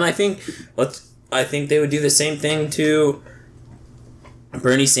handcuffs, and I think they would do the same thing to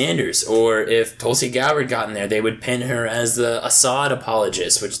Bernie Sanders, or if Tulsi Gabbard got in there, they would pin her as the Assad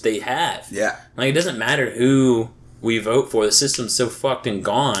apologist, which they have. Yeah. Like, it doesn't matter who we vote for. The system's so fucked and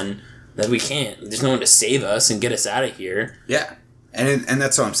gone that we can't. There's no one to save us and get us out of here. Yeah. And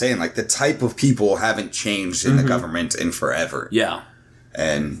that's what I'm saying. Like, the type of people haven't changed in the government in forever. Yeah.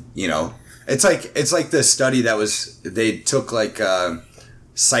 And, you know, it's like the study that was, they took, like,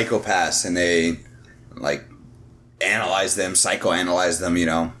 psychopaths and they, like, psychoanalyzed them, you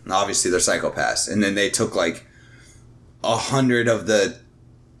know. Obviously, they're psychopaths. And then they took, like, 100 of the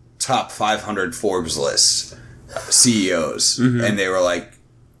top 500 Forbes list CEOs. And they were like,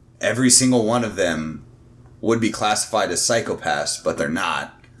 every single one of them would be classified as psychopaths, but they're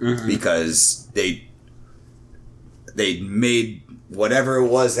not, because they made whatever it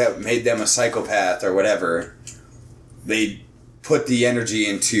was that made them a psychopath or whatever, they put the energy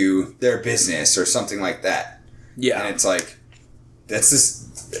into their business or something like that. Yeah. And it's like, that's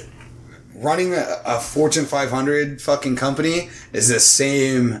just, running a Fortune 500 fucking company is the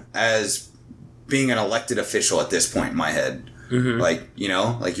same as being an elected official at this point in my head. Like, you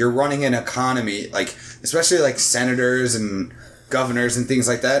know, like, you're running an economy, like, especially like senators and governors and things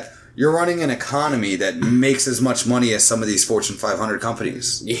like that. You're running an economy that makes as much money as some of these Fortune 500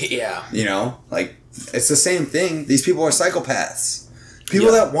 companies. Yeah. You know, like, it's the same thing. These people are psychopaths.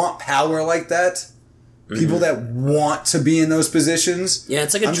 People that want power like that, people that want to be in those positions. Yeah,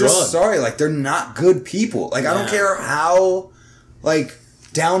 it's like a I'm drug. just sorry, like, they're not good people. Like, I don't care how, like,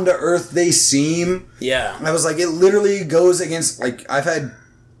 down to earth they seem. Yeah. I was like, it literally goes against, like, I've had,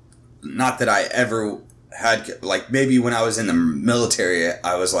 not that I ever had, like, maybe when I was in the military,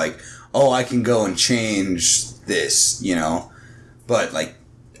 I was like, oh, I can go and change this, you know? But, like,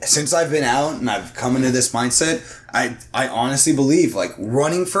 since I've been out and I've come into this mindset, I honestly believe, like,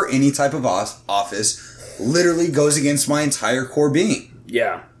 running for any type of office literally goes against my entire core being.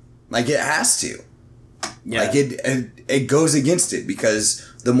 Yeah. Like, it has to. Yeah. Like, it goes against it, because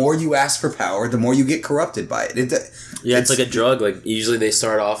the more you ask for power, the more you get corrupted by it. It's like a drug. Like, usually they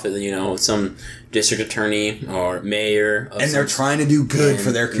start off with, you know, some district attorney or mayor. And they're trying to do good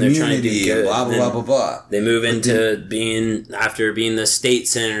for their community, and blah, blah, blah, blah, blah. They move into after being the state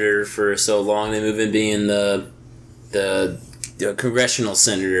senator for so long, they move in being the congressional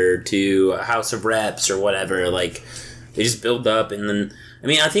senator to a House of Reps or whatever. Like, they just build up, and then,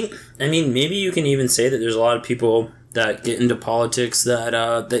 maybe you can even say that there's a lot of people that get into politics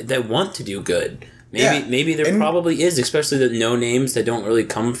that want to do good. Maybe there probably is, especially the no names that don't really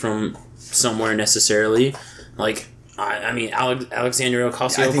come from somewhere necessarily. Like, Alexandria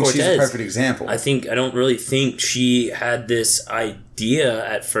Ocasio-Cortez. I think she's a perfect example. I don't really think she had this idea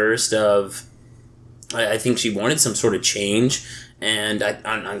at first of. I think she wanted some sort of change, and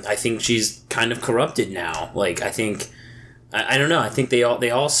I think she's kind of corrupted now. Like, I think. I don't know. I think they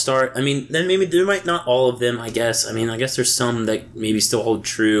all start. I mean, then maybe there might not all of them. I guess. I mean, I guess there's some that maybe still hold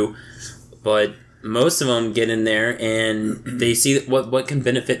true, but most of them get in there and they see what can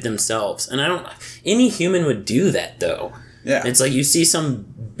benefit themselves. And any human would do that, though. Yeah. It's like you see some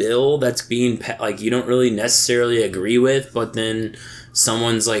bill that's being like you don't really necessarily agree with, but then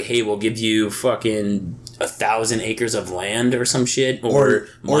someone's like, "Hey, we'll give you fucking 1,000 acres of land or some shit, or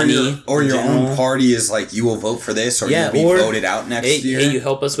money, or your own party is like, you will vote for this, or you'll be voted out next year. Hey, you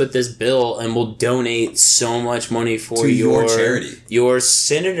help us with this bill, and we'll donate so much money for your charity, your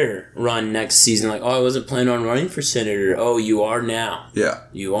senator run next season." Like, oh, I wasn't planning on running for senator. Oh, you are now. Yeah,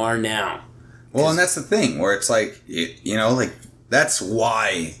 you are now. Well, and that's the thing where it's like, you know, like, that's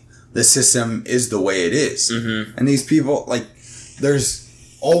why the system is the way it is. And these people, like, there's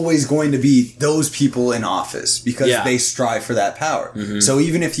always going to be those people in office because they strive for that power. So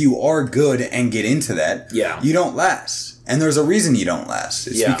even if you are good and get into that, you don't last. And there's a reason you don't last.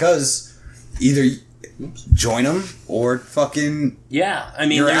 It's because either join them or fucking you're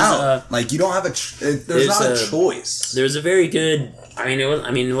out. Like, you don't have there's not a choice. There's a very good. I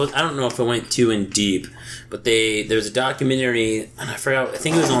don't know if it went too in deep, but there's a documentary, and I forgot. I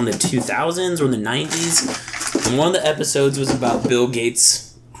think it was on the 2000s or the 90s, and one of the episodes was about Bill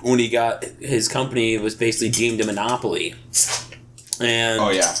Gates. When he got his company, was basically deemed a monopoly. And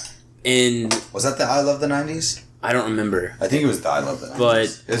and was that the I Love the 90s? I don't remember. I think it was the I Love the 90s. But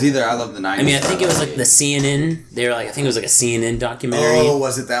it was either I Love the 90s. I mean, I or think it was Love like the CNN. They were like, I think it was like a CNN documentary. Oh,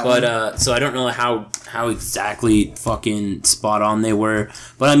 was it that one? But so I don't know how exactly fucking spot on they were.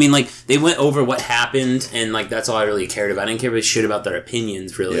 But I mean, like they went over what happened, and like that's all I really cared about. I didn't care about shit about their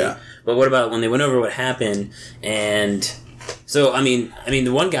opinions, really. Yeah. But what about when they went over what happened? And so I mean, the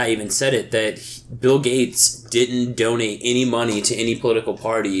one guy even said it that Bill Gates didn't donate any money to any political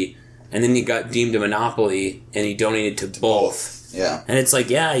party. And then he got deemed a monopoly, and he donated to both. Yeah. And it's like,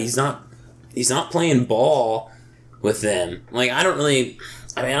 yeah, he's not playing ball with them. Like, I don't really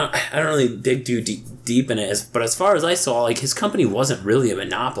dig too deep in it. But as far as I saw, like, his company wasn't really a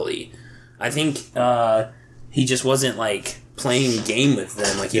monopoly. I think he just wasn't, like, playing game with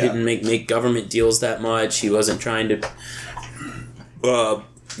them. Like, he didn't make government deals that much. He wasn't trying to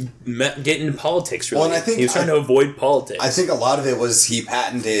get into politics, really. Well, and I think he was trying to avoid politics. I think a lot of it was he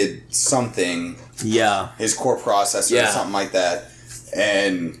patented something. Yeah. His core processor or something like that.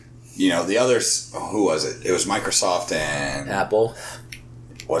 And, you know, the others, who was it? It was Microsoft and... Apple.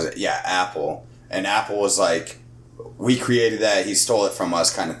 Was it? Yeah, Apple. And Apple was like, we created that, he stole it from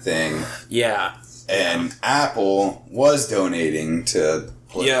us kind of thing. Yeah. And Apple was donating to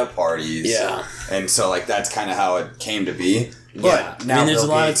political parties. Yeah. And so, like, that's kind of how it came to be. But Yeah. now there's Bill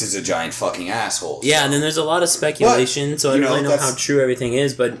a lot Gates is a giant fucking asshole. Yeah, and then there's a lot of speculation, so I don't really know that's- how true everything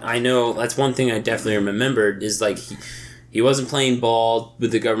is, but I know that's one thing I definitely remembered is like he wasn't playing ball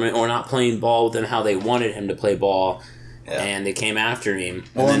with the government or not playing ball with them how they wanted him to play ball, and they came after him.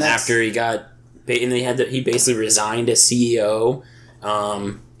 Well, and then and after he got, and he basically resigned as CEO,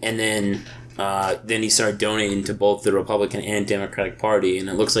 and then he started donating to both the Republican and Democratic Party, and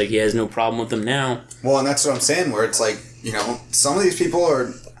it looks like he has no problem with them now. Well, and that's what I'm saying, where it's like, you know, some of these people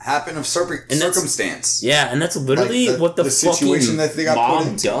happen of circumstance. Yeah, and that's literally Like what the situation fucking that they got put mob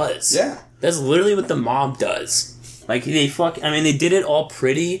into. does. Yeah. That's literally what the mob does. Like, they did it all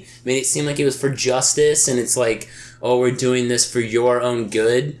pretty, made it seem like it was for justice, and it's like, oh, we're doing this for your own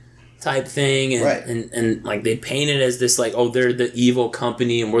good type thing, and, Right. and like, they paint it as this, like, oh, they're the evil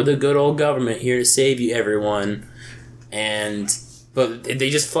company, and we're the good old government here to save you, everyone. But they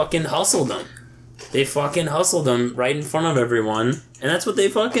just fucking hustled them. They fucking hustled them right in front of everyone, and that's what they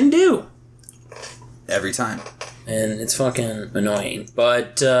fucking do. Every time. And it's fucking annoying.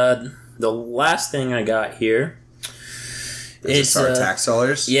 But the last thing I got here Is our tax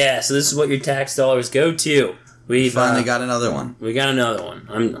dollars? Yeah, so this is what your tax dollars go to. We Finally got another one. We got another one.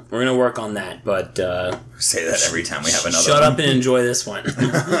 We're gonna work on that, but Say that every time we have another shut one. up and enjoy this one.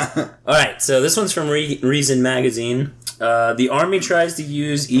 All right, so this one's from Reason Magazine. The Army tries to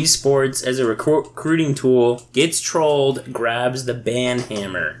use esports as a recruiting tool, gets trolled, grabs the ban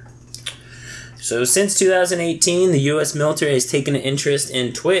hammer. So since 2018, the U.S. military has taken an interest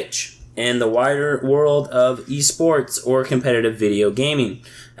in Twitch and the wider world of esports or competitive video gaming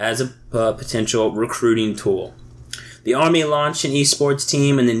as a potential recruiting tool. The Army launched an esports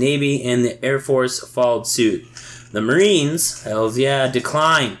team, and the Navy and the Air Force followed suit. The Marines, hells yeah,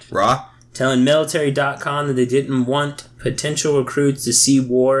 declined, Raw? telling military.com that they didn't want potential recruits to see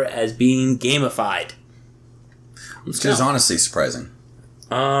war as being gamified. Which is honestly surprising.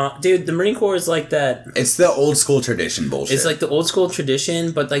 Dude, the Marine Corps is like that. It's the old school tradition bullshit. It's like the old school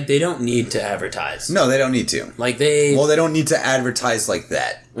tradition, but like they don't need to advertise. No, they don't need to. Like they. Well, they don't need to advertise like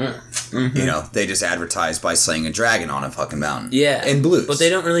that. Mm-hmm. You know, they just advertise by slaying a dragon on a fucking mountain. Yeah. In blues. But they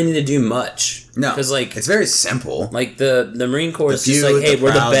don't really need to do much. No. Because like. It's very simple. Like the Marine Corps is just few, like, hey,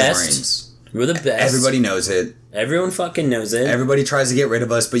 we're the proud, best. Marines. We're the best. Everybody knows it. Everyone fucking knows it. Everybody tries to get rid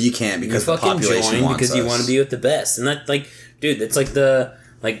of us, but you can't because the population join wants because us. you want to be with the best. And that, like, dude, it's like the.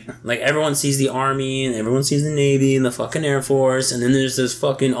 Like everyone sees the Army and everyone sees the Navy and the fucking Air Force, and then there's those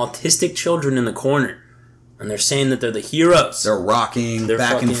fucking autistic children in the corner, and they're saying that they're the heroes. They're rocking They're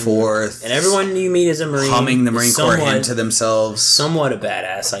back and fucking- forth. And everyone you meet as a Marine, humming the Marine is Corps hymn to themselves. somewhat a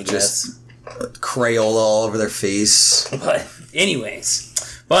badass, I guess. Just Crayola all over their face. But anyways,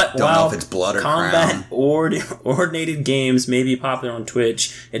 but Don't know while if it's blood or combat crown. coordinated games may be popular on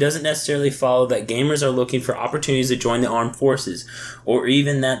Twitch, it doesn't necessarily follow that gamers are looking for opportunities to join the armed forces, or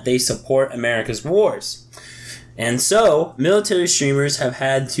even that they support America's wars. And so, military streamers have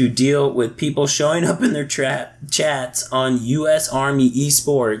had to deal with people showing up in their chats on U.S. Army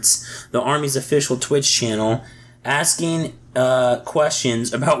Esports, the Army's official Twitch channel, asking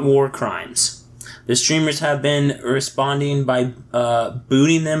questions about war crimes. The streamers have been responding by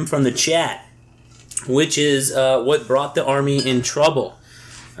booting them from the chat, which is what brought the Army in trouble.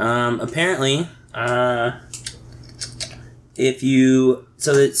 Apparently,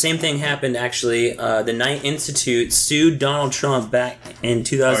 So the same thing happened actually. The Knight Institute sued Donald Trump back in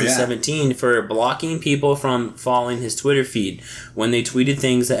 2017 for blocking people from following his Twitter feed when they tweeted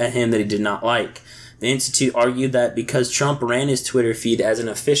things at him that he did not like. The Institute argued that because Trump ran his Twitter feed as an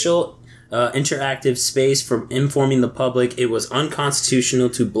official interactive space for informing the public, it was unconstitutional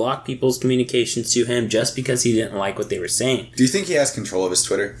to block people's communications to him just because he didn't like what they were saying. Do you think he has control of his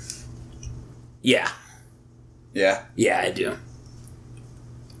Twitter? Yeah. Yeah? Yeah, I do.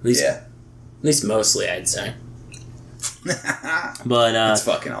 At least mostly, I'd say. But That's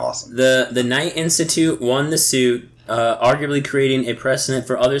fucking awesome. The Knight Institute won the suit, arguably creating a precedent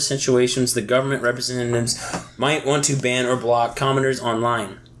for other situations the government representatives might want to ban or block commenters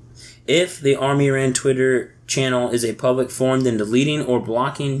online. If the Army-ran Twitter channel is a public forum, then deleting or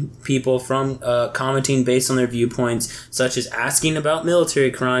blocking people from commenting based on their viewpoints, such as asking about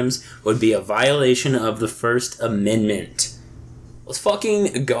military crimes, would be a violation of the First Amendment. Let's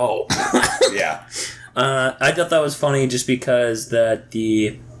fucking go. Yeah. I thought that was funny just because that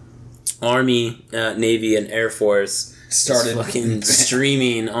the Army, Navy, and Air Force Started fucking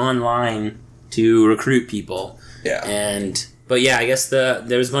streaming online to recruit people. Yeah. But yeah, I guess there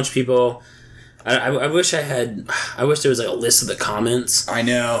was a bunch of people. I wish there was like a list of the comments. I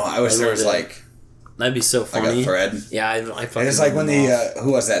know. I wish there was like that'd be so funny. like a thread. Yeah, I fucking. And it's like when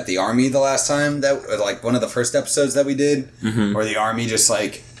who was that? The Army the last time that like one of the first episodes that we did, where the Army just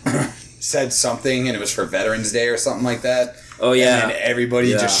like said something and it was for Veterans Day or something like that. Oh yeah, and then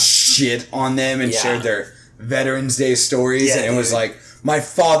everybody just shit on them and shared their Veterans Day stories, and it was like, my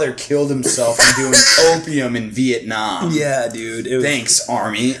father killed himself doing opium in Vietnam. Yeah, dude. Thanks,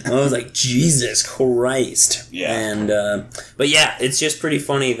 Army. I was like, Jesus Christ. Yeah. And but yeah, it's just pretty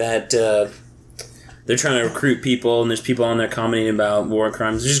funny that they're trying to recruit people, and there's people on there commenting about war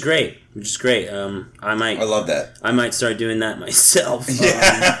crimes, which is great. I love that. I might start doing that myself.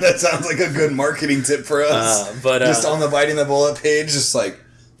 Yeah, that sounds like a good marketing tip for us. But just on the Biting the Bullet page, just like,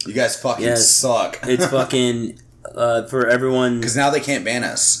 you guys fucking suck. It's fucking for everyone, because now they can't ban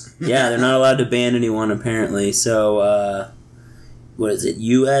us. Yeah, they're not allowed to ban anyone apparently. So what is it?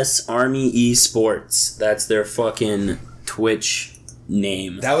 U.S. Army Esports. That's their fucking Twitch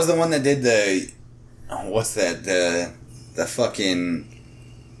name. That was the one that did the what's that? The fucking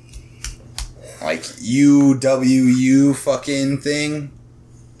like UWU fucking thing.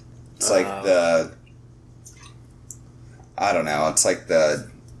 It's like I don't know. It's like the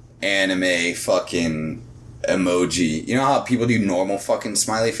anime fucking emoji. You know how people do normal fucking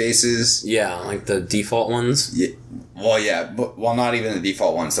smiley faces? Yeah, like the default ones? Yeah. Well, yeah, but not even the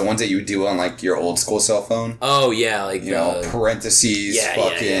default ones. The ones that you would do on like your old school cell phone. Oh yeah, like you know, parentheses,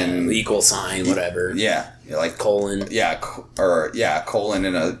 fucking equal sign, whatever. Yeah, like colon. Yeah, colon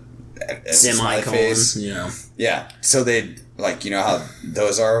and a semicolon. You know. Yeah, so they like, you know how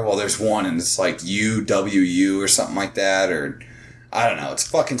those are. Well, there's one and it's like UWU or something like that, or I don't know. It's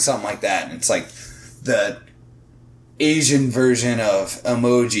fucking something like that, and it's like the Asian version of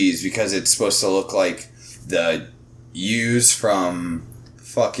emojis because it's supposed to look like the U's from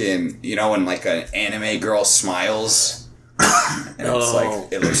fucking, you know, when like an anime girl smiles and it's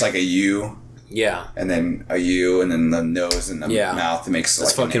like, it looks like a U. Yeah. And then a U and then the nose and the mouth makes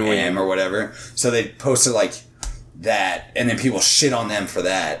like an M or whatever. So they posted like that and then people shit on them for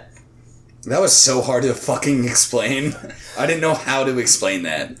that. That was so hard to fucking explain. I didn't know how to explain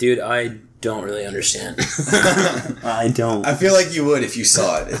that. Dude, I don't really understand. I don't. I feel like you would if you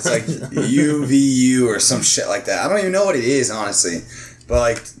saw it. It's like UVU or some shit like that. I don't even know what it is, honestly. But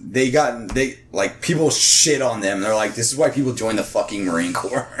like people shit on them. They're like, this is why people join the fucking Marine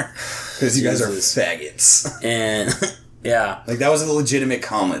Corps. Because you guys are faggots. And yeah. Like that was a legitimate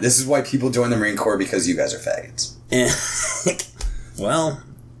comment. This is why people join the Marine Corps, because you guys are faggots. And well,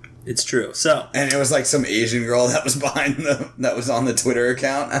 it's true. So, and it was like some Asian girl that was that was on the Twitter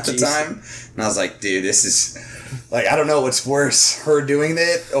account at the time, and I was like, dude, this is like, I don't know what's worse, her doing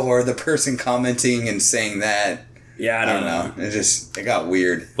it or the person commenting and saying that. Yeah, I don't know. It got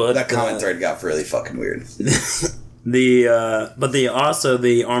weird. But that comment thread got really fucking weird. But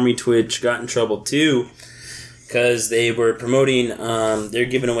the Army Twitch got in trouble too, because they were promoting, they're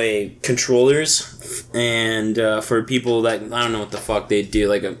giving away controllers, and for people that, I don't know what the fuck they do,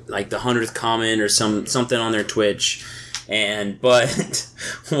 like the 100th comment or something on their Twitch, but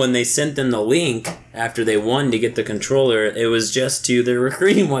when they sent them the link after they won to get the controller, it was just to their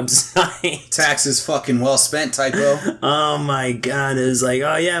recruiting website. Taxes fucking well spent, typo. Oh my god, it was like,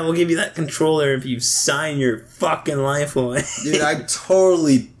 oh yeah, we'll give you that controller if you sign your fucking life away. Dude, I'd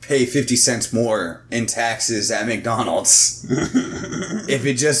totally pay 50 cents more in taxes at McDonald's if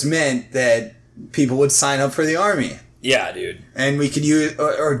it just meant that people would sign up for the Army. Yeah, dude. And we could use,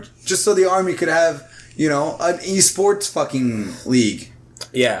 or just so the Army could have, you know, an esports fucking league.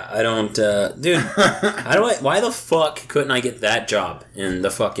 Yeah, I don't, dude. Why the fuck couldn't I get that job in the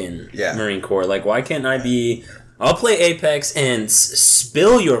fucking Marine Corps? Like, why can't I be? I'll play Apex and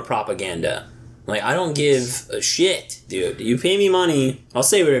spill your propaganda. Like, I don't give a shit, dude. You pay me money, I'll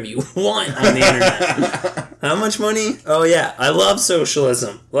say whatever you want on the internet. How much money? Oh yeah, I love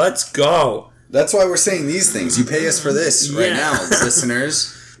socialism. Let's go. That's why we're saying these things. You pay us for this right now,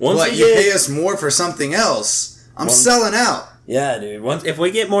 listeners. But you pay us more for something else. I'm selling out. Yeah, dude. If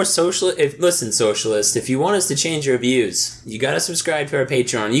we get more listen, socialist, if you want us to change your views, you gotta subscribe to our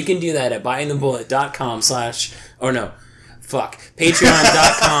Patreon. You can do that at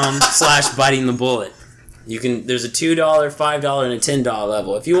patreon.com/bitingthebullet. You can. There's a $2, $5, and a $10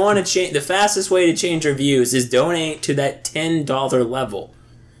 level. If you want to change, the fastest way to change your views is donate to that $10 level.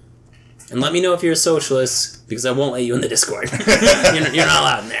 And let me know if you're a socialist, because I won't let you in the Discord. you're not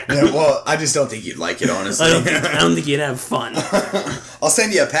allowed in there. Yeah, well, I just don't think you'd like it, honestly. I don't think you'd have fun. I'll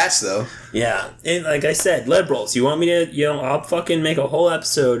send you a patch, though. Yeah. And like I said, liberals, you want me to, I'll fucking make a whole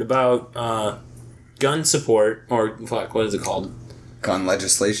episode about gun support, or fuck, what is it called? Gun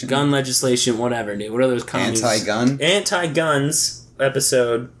legislation? Gun legislation, whatever, dude. What are those communists? Anti-gun? Anti-guns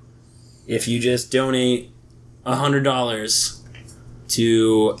episode. If you just donate $100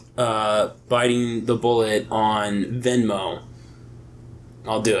 to Biting the Bullet on Venmo,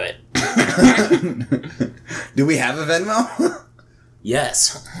 I'll do it. Do we have a Venmo?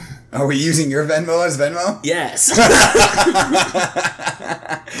 Yes. Are we using your Venmo as Venmo? Yes.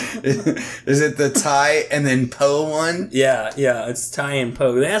 Is it the Ty and then Poe one? Yeah, it's Ty and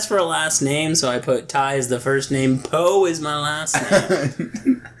Poe. They asked for a last name, so I put Ty as the first name. Poe is my last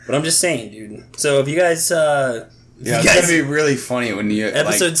name. But I'm just saying, dude. So if you guys... it's gonna be really funny when you...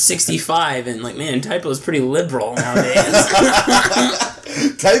 Episode 65, and man, Typo's pretty liberal nowadays.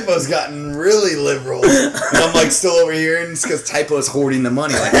 Typo's gotten really liberal. And I'm still over here, and it's because Typo's hoarding the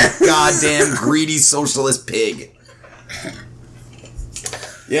money like a goddamn greedy socialist pig.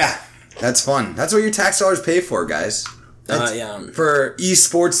 Yeah, that's fun. That's what your tax dollars pay for, guys. For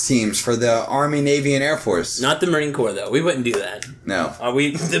esports teams, for the Army, Navy, and Air Force. Not the Marine Corps, though. We wouldn't do that. No.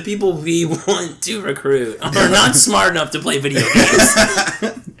 The people we want to recruit are not smart enough to play video games.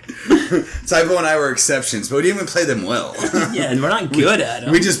 Typo and I were exceptions, but we didn't even play them well. Yeah, and we're not good at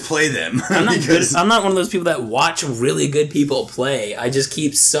them. We just play them. I'm not one of those people that watch really good people play. I just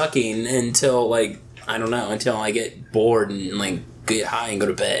keep sucking until, I don't know, until I get bored and, get high and go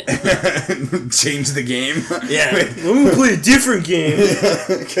to bed. Change the game? Yeah. I'm going to play a different game.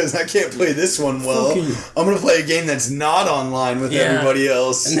 Because I can't play this one well. I'm going to play a game that's not online with everybody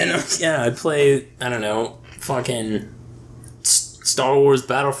else. And then, I play, I don't know, fucking Star Wars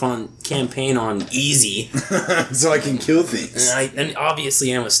Battlefront campaign on easy. So I can kill things. And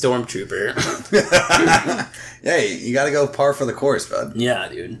obviously I'm a stormtrooper. Hey, you got to go par for the course, bud. Yeah,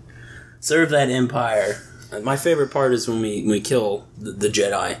 dude. Serve that Empire. My favorite part is when we kill the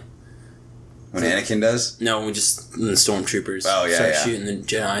Jedi. When Anakin does? No, when the stormtroopers start shooting the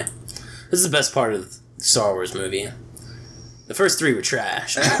Jedi. This is the best part of the Star Wars movie. The first 3 were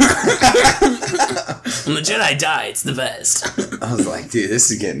trash. When the Jedi die, it's the best. I was like, dude,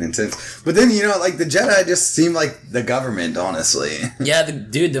 this is getting intense. But then, the Jedi just seem like the government, honestly. Yeah,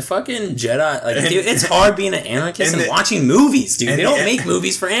 the fucking Jedi... dude, it's hard being an anarchist and watching movies, dude. They don't make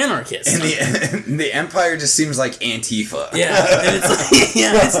movies for anarchists. And the Empire just seems like Antifa. Yeah, and it's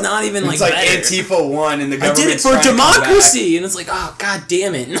it's not even it's like better. Antifa won and the government... I did it for democracy! And it's oh, god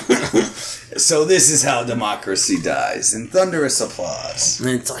damn it. So this is how democracy dies, in thunderous applause.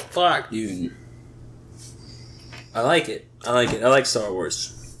 And it's fuck, dude. I like it. I like Star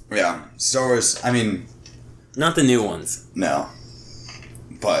Wars. Yeah, Star Wars, not the new ones. No.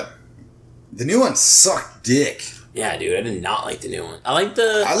 But the new ones suck dick. Yeah, dude, I did not like the new one. I like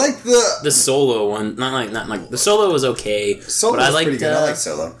the Solo one. Not like the Solo was okay. Solo was pretty good. I like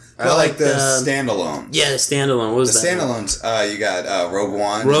Solo. I like the standalone. Yeah, the standalone. What was that? The standalones. You got Rogue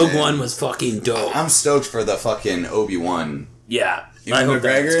One. Rogue One was fucking dope. I'm stoked for the fucking Obi-Wan. Yeah. Ewan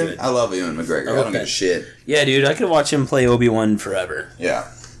McGregor? I love Ewan McGregor. I don't give a shit. Yeah, dude, I could watch him play Obi-Wan forever.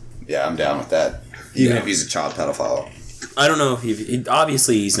 Yeah. Yeah, I'm down with that. Even if he's a child pedophile. I don't know if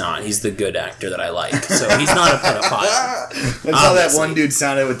obviously he's not. He's the good actor that I like. So he's not a pedophile. That's how that one dude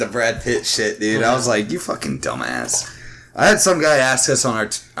sounded with the Brad Pitt shit, dude. I was like, you fucking dumbass. I had some guy ask us on our...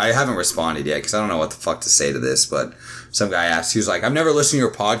 I haven't responded yet because I don't know what the fuck to say to this, but some guy asked, he was like, I've never listened to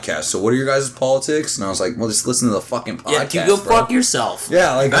your podcast, so what are your guys' politics? And I was like, well, just listen to the fucking podcast, you go fuck yourself.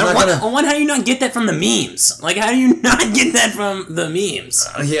 Yeah, I'm not gonna... How do you not get that from the memes? How do you not get that from the memes?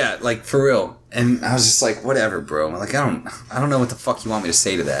 Yeah, for real. And I was just like, whatever, bro. Like, I don't know what the fuck you want me to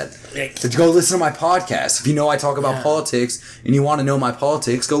say to that. To go listen to my podcast. If you know I talk about politics and you want to know my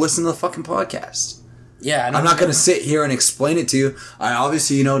politics, go listen to the fucking podcast. Yeah, I'm not going to sit here and explain it to you. I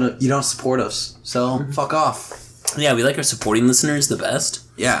obviously, you don't support us. So, fuck off. Yeah, we like our supporting listeners the best.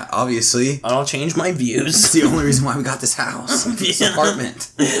 Yeah, obviously. I'll change my views. It's the only reason why we got this house. This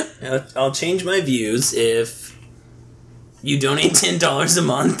apartment. I'll change my views if you donate $10 a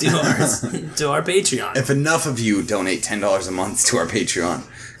month to our Patreon. If enough of you donate $10 a month to our Patreon.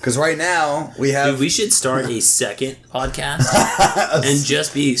 Because right now, we have... Dude, we should start a second podcast and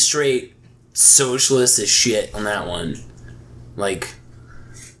just be straight socialist as shit on that one. Like...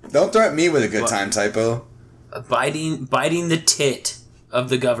 Don't threaten me with a good time typo. Biting the tit of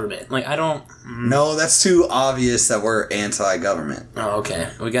the government. Like, I don't... No, that's too obvious that we're anti-government. Oh, okay.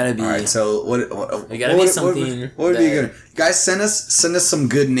 We gotta be... Alright, so what we gotta be something... What would be good? Guys, send us some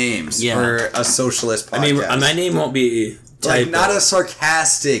good names for a socialist podcast. I mean, my name won't be typo. Like, not a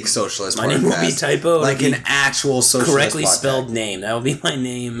sarcastic socialist podcast. My name won't be typo. Like an actual socialist correctly podcast. spelled name. That will be my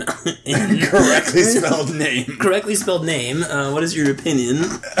name. Correctly spelled name. Correctly spelled name. What is your opinion?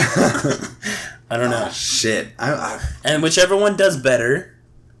 I don't know. Shit. And whichever one does better,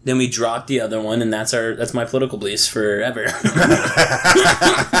 then we drop the other one, and that's my political beliefs forever.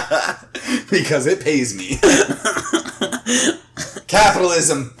 Because it pays me.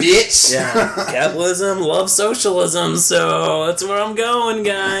 Capitalism, bitch. Yeah, capitalism, love socialism. So that's where I'm going,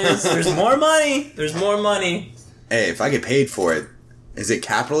 guys. There's more money. There's more money. Hey, if I get paid for it, is it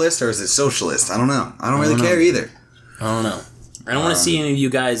capitalist or is it socialist? I don't know. I don't really care either. I don't know. I don't want to see any of you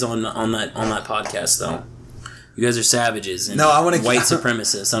guys on that podcast though. You guys are savages and white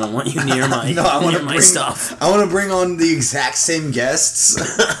supremacists. I don't want you near my my stuff. I want to bring on the exact same guests.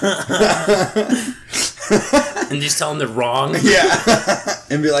 And just tell them they're wrong. Yeah.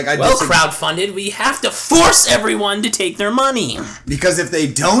 And be like, crowdfunded, we have to force everyone to take their money. Because if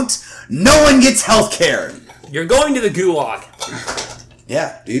they don't, no one gets health care. You're going to the gulag.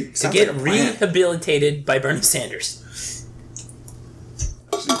 Yeah, dude. To get rehabilitated by Bernie Sanders.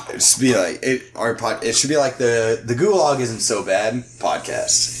 It should be like it should be like the Gulag isn't so bad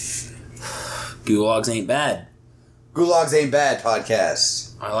podcast. Gulags ain't bad. Gulags ain't bad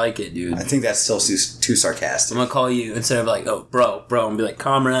podcast. I like it, dude. I think that's still too sarcastic. I'm gonna call you instead of like, oh, bro, and be like,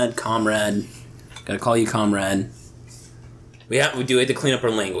 comrade. Gotta call you comrade. We have to clean up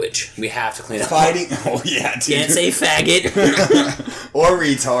our language. We have to clean up. Fighting. Oh yeah, dude. Can't say faggot or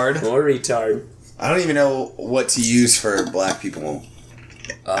retard. Or retard. I don't even know what to use for black people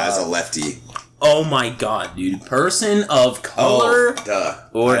as a lefty. Oh my god, dude. Person of color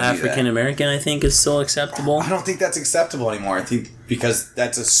or I'd African American, I think, is still acceptable. I don't think that's acceptable anymore. I think because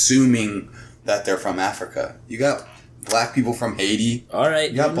that's assuming that they're from Africa. You got black people from Haiti. All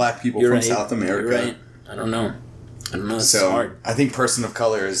right. You got black people from South America. You're right. I don't know. It's hard. I think person of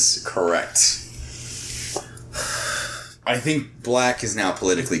color is correct. I think black is now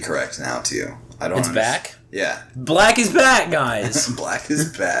politically correct now, too. It's back? Yeah. Black is back, guys. Black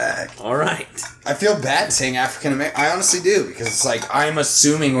is back. All right. I feel bad saying African American. I honestly do, because it's like, I'm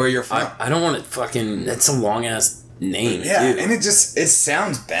assuming where you're from. I don't want to fucking... That's a long-ass name, yeah, dude. and it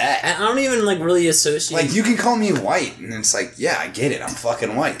sounds bad. I don't even, like, really associate... Like, you can call me white, and it's like, yeah, I get it. I'm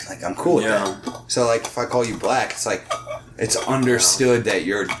fucking white. Like, I'm cool with that. So, like, if I call you black, it's like, it's understood that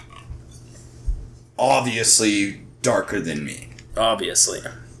you're obviously darker than me. Obviously.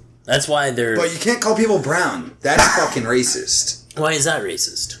 That's why they're... But you can't call people brown. That's fucking racist. Why is that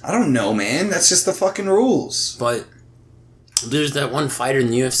racist? I don't know, man. That's just the fucking rules. But there's that one fighter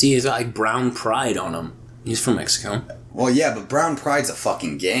in the UFC. He's got, like, brown pride on him. He's from Mexico. Well, yeah, but brown pride's a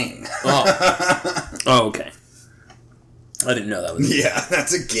fucking gang. Oh, okay. I didn't know that was... Yeah,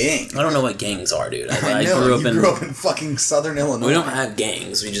 that's a gang. I don't know what gangs are, dude. I know. You grew up in fucking Southern Illinois. We don't have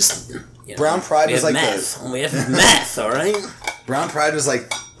gangs. We just... Brown pride was like meth. We have meth, all right? Brown pride was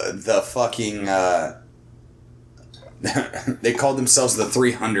like the fucking... they called themselves the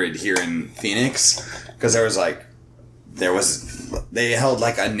 300 here in Phoenix because they held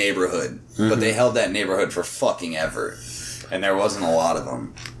like a neighborhood, but they held that neighborhood for fucking ever, and there wasn't a lot of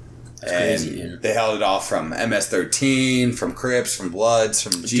them. That's crazy, dude. They held it off from MS-13, from Crips, from Bloods,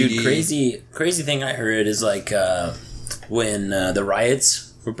 from GD. Dude, crazy thing I heard is like when the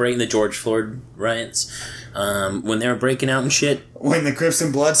riots were breaking, the George Floyd riots, when they were breaking out and shit. When the Crips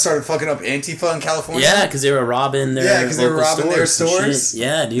and Bloods started fucking up Antifa in California? Yeah, because they were robbing their stores.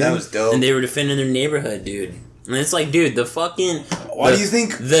 Yeah, dude. That was dope. And they were defending their neighborhood, dude. And it's like, dude, the fucking... Why do you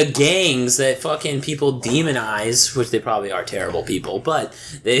think... The gangs that fucking people demonize, which they probably are terrible people, but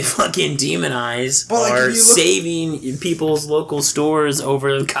they fucking demonize are saving people's local stores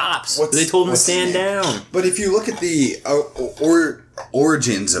over the cops. They told them to stand down. But if you look at the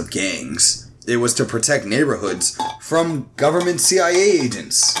origins of gangs, it was to protect neighborhoods from government CIA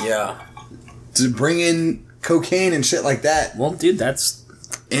agents. Yeah. To bring in cocaine and shit like that. Well, dude, that's...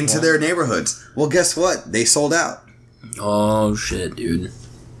 Into their neighborhoods. Well, guess what? They sold out. Oh, shit, dude.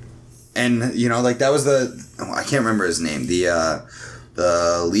 And, you know, like, that was I can't remember his name.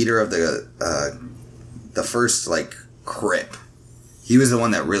 The leader of the first, like, Crip. He was the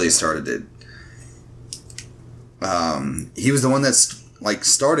one that really started it. He was the one that's, like,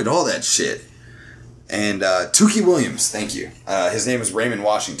 started all that shit. And Tookie Williams, thank you. His name is Raymond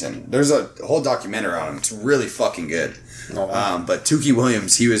Washington. There's a whole documentary on him. It's really fucking good. Oh, wow. But Tookie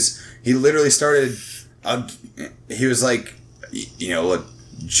Williams, he literally started, he was like, you know, a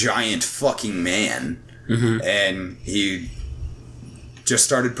giant fucking man. Mm-hmm. And he just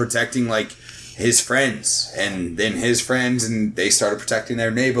started protecting, like, his friends. And then his friends, and they started protecting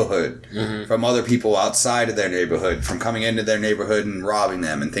their neighborhood from other people outside of their neighborhood, from coming into their neighborhood and robbing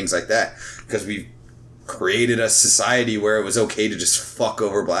them and things like that. Because we created a society where it was okay to just fuck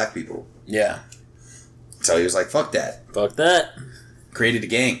over black people. Yeah. So he was like, fuck that. Fuck that. Created a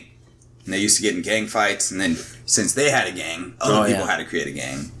gang. And they used to get in gang fights, and then since they had a gang, other people had to create a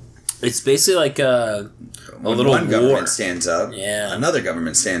gang. It's basically like a little one war. Government stands up, yeah. Another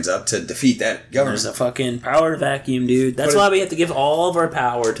government stands up to defeat that government. There's a fucking power vacuum, dude. That's why we have to give all of our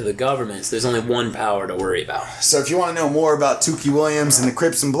power to the governments. There's only one power to worry about. So if you want to know more about Tookie Williams and the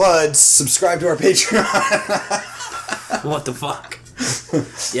Crips and Bloods, subscribe to our Patreon. What the fuck?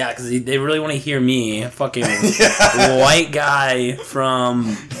 Yeah, because they really want to hear me, fucking white guy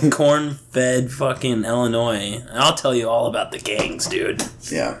from corn-fed fucking Illinois. And I'll tell you all about the gangs, dude.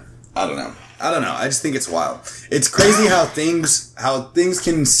 Yeah, I don't know. I just think it's wild. It's crazy how things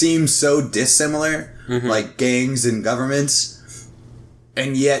can seem so dissimilar, like gangs and governments,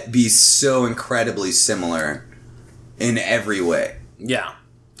 and yet be so incredibly similar in every way. Yeah,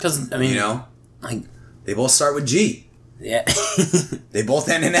 because I mean, you know, like they both start with G. Yeah. They both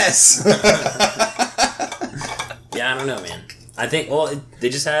end in S. Yeah, I don't know, man. I think, they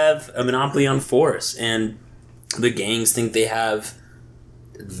just have a monopoly on force, and the gangs think they have,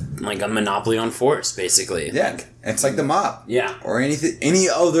 like, a monopoly on force, basically. Yeah, it's like the mob. Yeah. Or any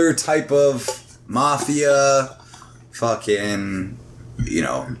other type of mafia, fucking, you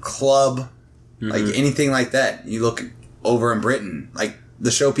know, club, like anything like that. You look over in Britain, like, the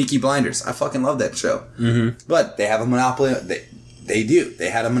show Peaky Blinders. I fucking love that show. Mm-hmm. But they have a monopoly. They do.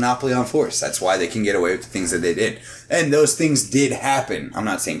 They had a monopoly on force. That's why they can get away with the things that they did. And those things did happen. I'm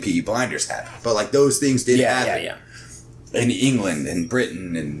not saying Peaky Blinders happened, but like those things did happen. Yeah. In England and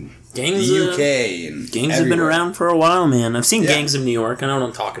Britain and gangs, the UK and gangs have been around for a while, man. I've seen Gangs of New York. I know what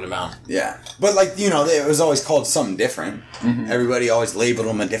I'm talking about. Yeah. But like, you know, it was always called something different. Mm-hmm. Everybody always labeled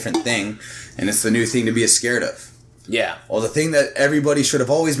them a different thing. And it's the new thing to be scared of. Yeah. Well, the thing that everybody should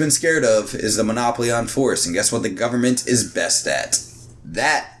have always been scared of is the monopoly on force. And guess what the government is best at?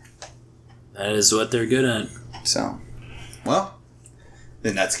 That is what they're good at. So, well,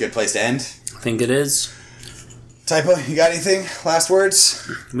 then that's a good place to end. I think it is. Typo, you got anything? Last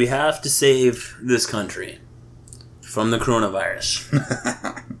words? We have to save this country from the coronavirus.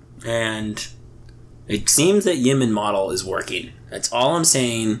 And it seems that Yemen model is working. That's all I'm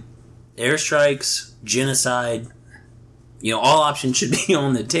saying. Airstrikes, genocide, you know, all options should be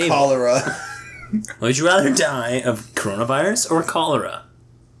on the table. Cholera. Would you rather die of coronavirus or cholera?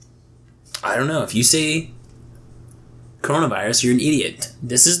 I don't know. If you say coronavirus, you're an idiot.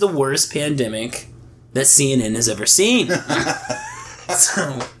 This is the worst pandemic that CNN has ever seen.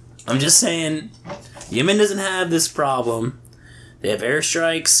 So, I'm just saying, Yemen doesn't have this problem. They have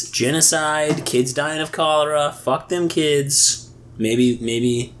airstrikes, genocide, kids dying of cholera. Fuck them kids. Maybe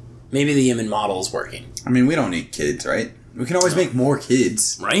the Yemen model is working. I mean, we don't need kids, right? We can always make more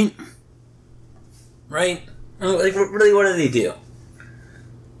kids. Right? Like, really, what do they do?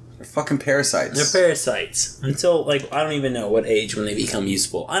 They're fucking parasites. They're parasites. Until, like, I don't even know what age when they become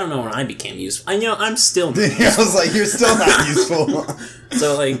useful. I don't know when I became useful. I'm still not useful. I was like, you're still not useful.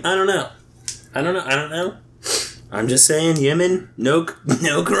 So, like, I don't know. I'm just saying, Yemen, no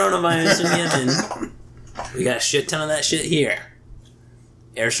coronavirus in Yemen. We got a shit ton of that shit here.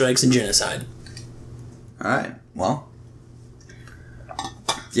 Airstrikes and genocide. Alright, well.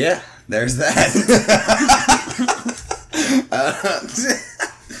 Yeah, there's that.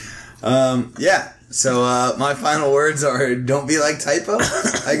 Yeah, so my final words are don't be like Typo,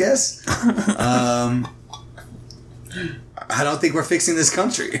 I guess. I don't think we're fixing this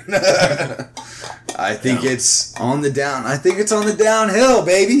country. I think it's on the down. I think it's on the downhill,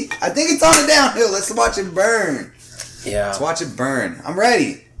 baby. I think it's on the downhill. Let's watch it burn. Yeah. Let's watch it burn. I'm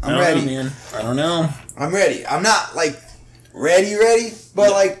ready. I'm I don't ready. know, man. I don't know. I'm ready. I'm not, like, ready,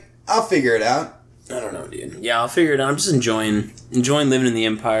 but, like, I'll figure it out. I don't know, dude. Yeah, I'll figure it out. I'm just enjoying living in the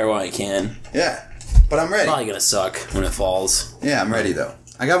empire while I can. Yeah. But I'm ready. Probably gonna suck when it falls. Yeah, I'm ready, though.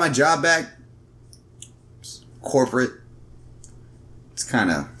 I got my job back. It's corporate. It's kind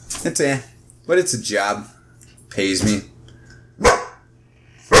of... But it's a job. Pays me.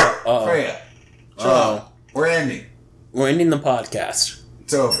 Uh-oh. Freya. Oh. We're ending. We're ending the podcast.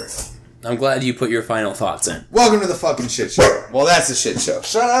 It's over. I'm glad you put your final thoughts in. Welcome to the fucking shit show. Well, that's a shit show.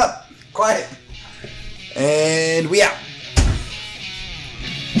 Shut up. Quiet. And we out.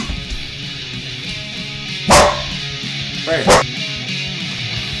 Right.